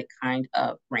for the right kind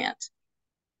of grant.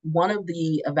 One of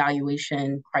the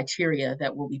evaluation criteria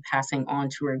that we'll be passing on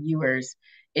to reviewers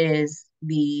is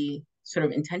the sort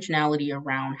of intentionality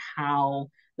around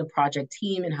how the project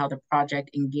team and how the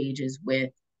project engages with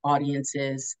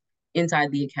audiences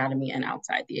inside the academy and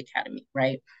outside the academy,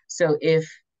 right? So if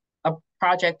a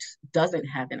project doesn't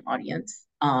have an audience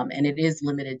and it is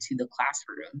limited to the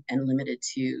classroom and limited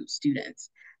to students,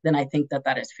 then I think that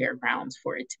that is fair grounds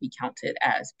for it to be counted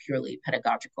as purely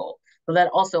pedagogical. But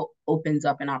that also opens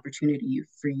up an opportunity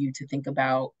for you to think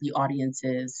about the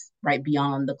audiences right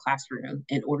beyond the classroom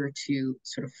in order to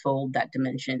sort of fold that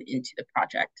dimension into the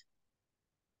project.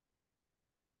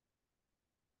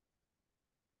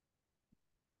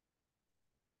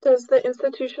 Does the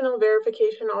institutional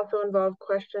verification also involve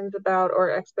questions about or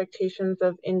expectations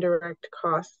of indirect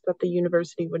costs that the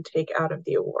university would take out of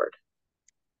the award?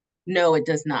 No, it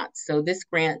does not. So this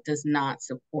grant does not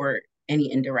support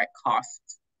any indirect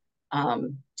costs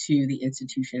to the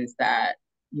institutions that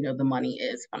the money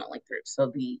is funneling through.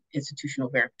 So the institutional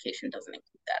verification doesn't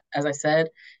include that. As I said,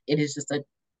 it is just a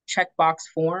checkbox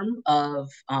form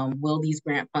of will these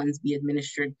grant funds be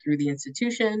administered through the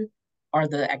institution? Are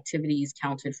the activities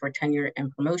counted for tenure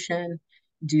and promotion?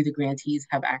 Do the grantees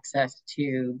have access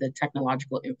to the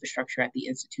technological infrastructure at the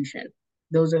institution?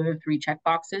 Those are the 3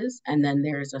 checkboxes. And then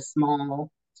there's a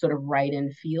small sort of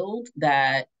write-in field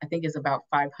that I think is about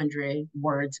 500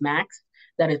 words max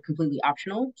that is completely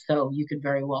optional. So you could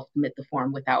very well submit the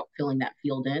form without filling that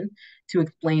field in to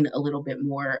explain a little bit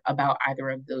more about either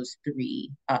of those 3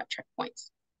 checkpoints.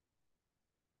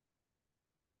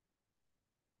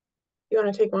 You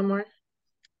want to take one more?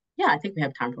 Yeah, I think we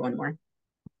have time for one more.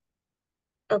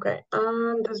 Okay.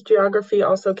 Does geography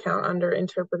also count under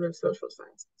interpretive social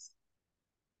sciences?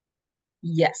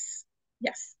 Yes.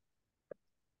 Yes.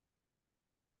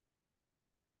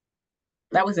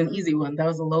 That was an easy one. That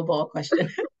was a low ball question.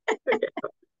 Okay.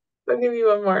 I'll give you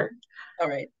one more. All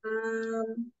right.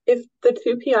 If the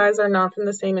 2 PIs are not from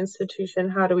the same institution,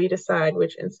 how do we decide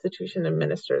which institution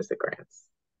administers the grants?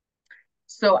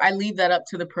 So I leave that up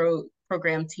to the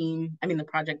program team, the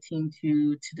project team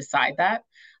to decide that.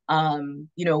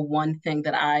 One thing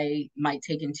that I might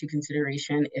take into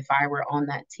consideration if I were on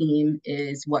that team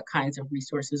is what kinds of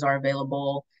resources are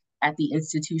available at the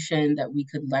institution that we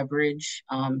could leverage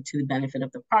to the benefit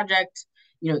of the project.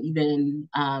 Even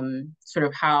sort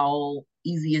of how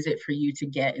easy is it for you to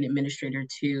get an administrator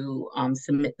to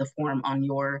submit the form on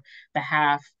your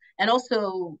behalf. And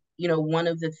also, one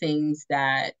of the things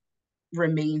that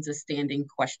remains a standing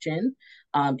question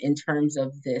in terms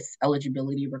of this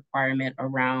eligibility requirement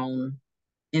around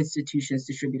institutions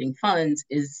distributing funds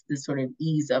is the sort of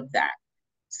ease of that.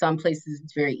 Some places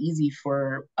it's very easy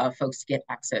for folks to get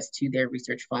access to their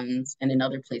research funds, and in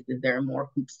other places there are more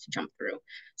hoops to jump through.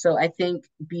 So I think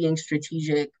being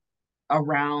strategic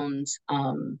around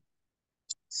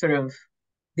sort of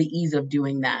the ease of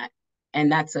doing that,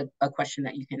 and that's a question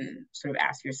that you can sort of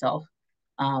ask yourself,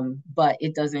 but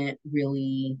it doesn't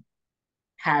really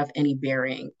have any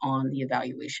bearing on the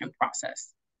evaluation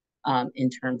process in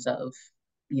terms of,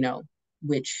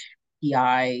 which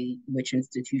PI, which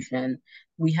institution.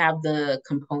 We have the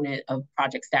component of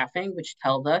project staffing, which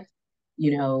tells us,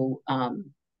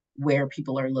 where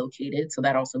people are located. So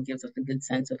that also gives us a good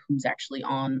sense of who's actually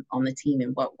on the team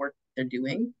and what work they're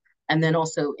doing. And then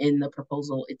also in the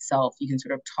proposal itself, you can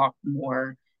sort of talk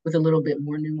more with a little bit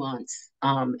more nuance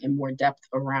and more depth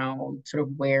around sort of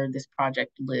where this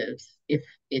project lives if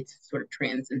it's sort of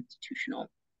trans-institutional.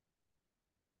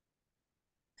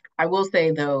 I will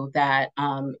say, though, that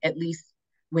at least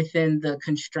within the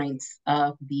constraints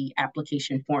of the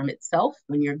application form itself,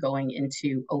 when you're going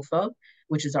into OFA,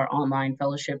 which is our online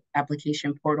fellowship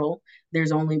application portal,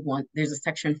 there's a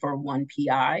section for one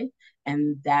PI,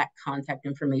 and that contact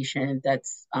information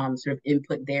that's sort of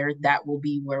input there, that will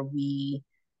be where we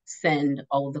send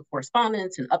all of the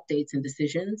correspondence and updates and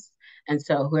decisions. And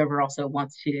so whoever also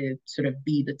wants to sort of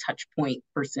be the touch point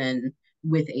person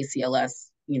with ACLS,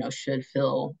 should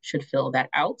fill that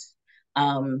out.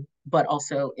 But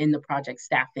also in the project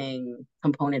staffing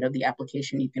component of the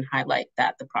application, you can highlight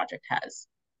that the project has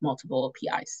multiple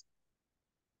PIs.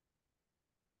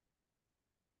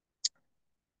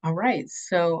 All right,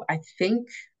 so I think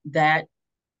that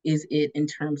is it in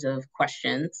terms of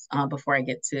questions before I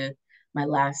get to my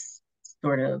last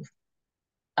sort of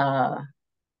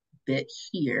bit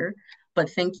here. But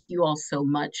thank you all so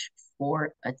much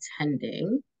for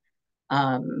attending.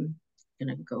 I'm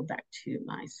gonna go back to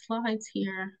my slides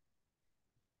here.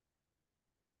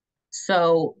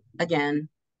 So again,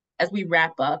 as we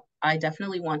wrap up, I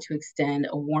definitely want to extend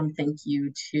a warm thank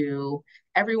you to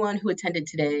everyone who attended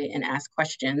today and asked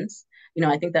questions.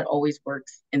 I think that always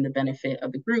works in the benefit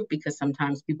of the group because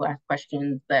sometimes people ask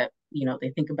questions that,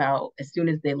 they think about as soon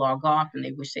as they log off and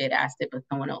they wish they had asked it, but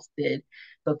someone else did.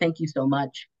 So thank you so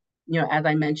much. As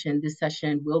I mentioned, this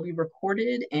session will be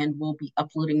recorded and we'll be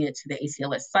uploading it to the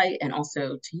ACLS site and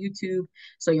also to YouTube.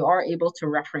 So you are able to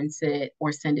reference it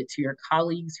or send it to your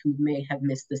colleagues who may have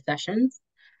missed the sessions.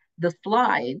 The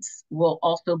slides will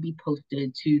also be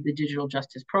posted to the Digital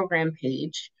Justice Program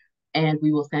page, and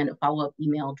we will send a follow-up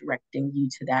email directing you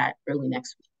to that early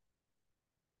next week.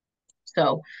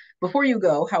 So before you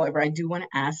go, however, I do want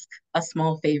to ask a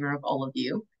small favor of all of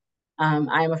you.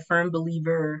 I am a firm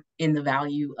believer in the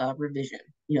value of revision,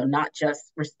 not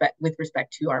just with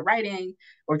respect to our writing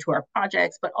or to our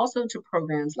projects, but also to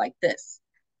programs like this.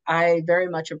 I very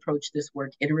much approach this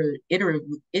work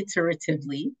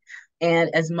iteratively.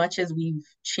 And as much as we've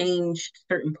changed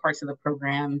certain parts of the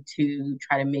program to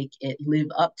try to make it live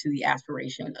up to the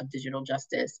aspiration of digital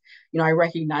justice, I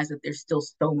recognize that there's still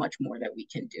so much more that we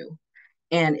can do.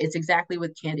 And it's exactly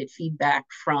with candid feedback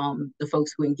from the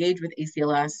folks who engage with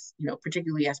ACLS,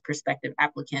 particularly as prospective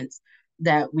applicants,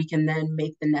 that we can then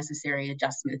make the necessary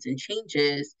adjustments and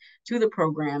changes to the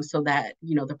program so that,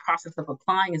 the process of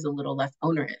applying is a little less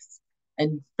onerous.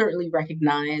 And certainly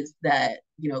recognize that,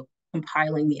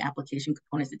 compiling the application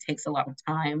components, it takes a lot of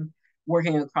time.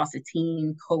 Working across a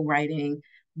team, co-writing,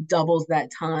 doubles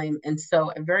that time. And so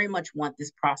I very much want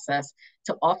this process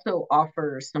to also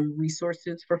offer some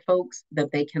resources for folks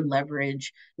that they can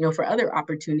leverage, for other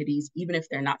opportunities, even if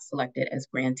they're not selected as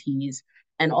grantees,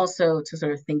 and also to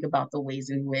sort of think about the ways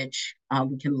in which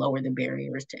we can lower the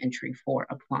barriers to entry for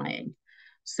applying.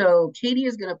 So Katie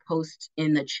is going to post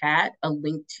in the chat a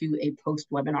link to a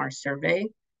post-webinar survey.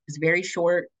 It's very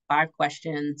short, 5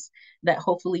 questions that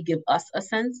hopefully give us a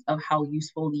sense of how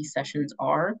useful these sessions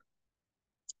are.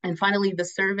 And finally, the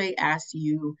survey asks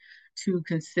you to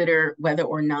consider whether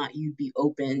or not you'd be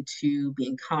open to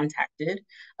being contacted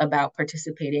about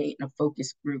participating in a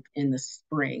focus group in the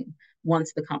spring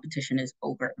once the competition is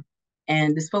over.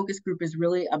 And this focus group is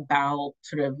really about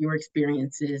sort of your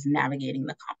experiences navigating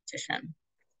the competition.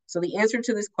 So the answer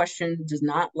to this question does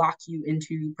not lock you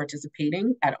into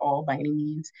participating at all by any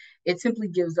means. It simply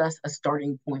gives us a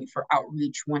starting point for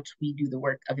outreach once we do the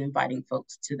work of inviting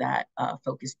folks to that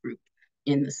focus group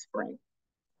in the spring.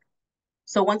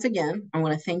 So once again, I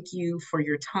want to thank you for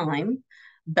your time.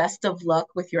 Best of luck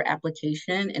with your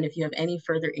application. And if you have any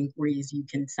further inquiries, you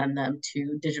can send them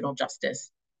to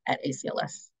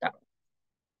digitaljustice@acls.org.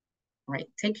 All right,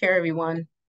 take care, everyone.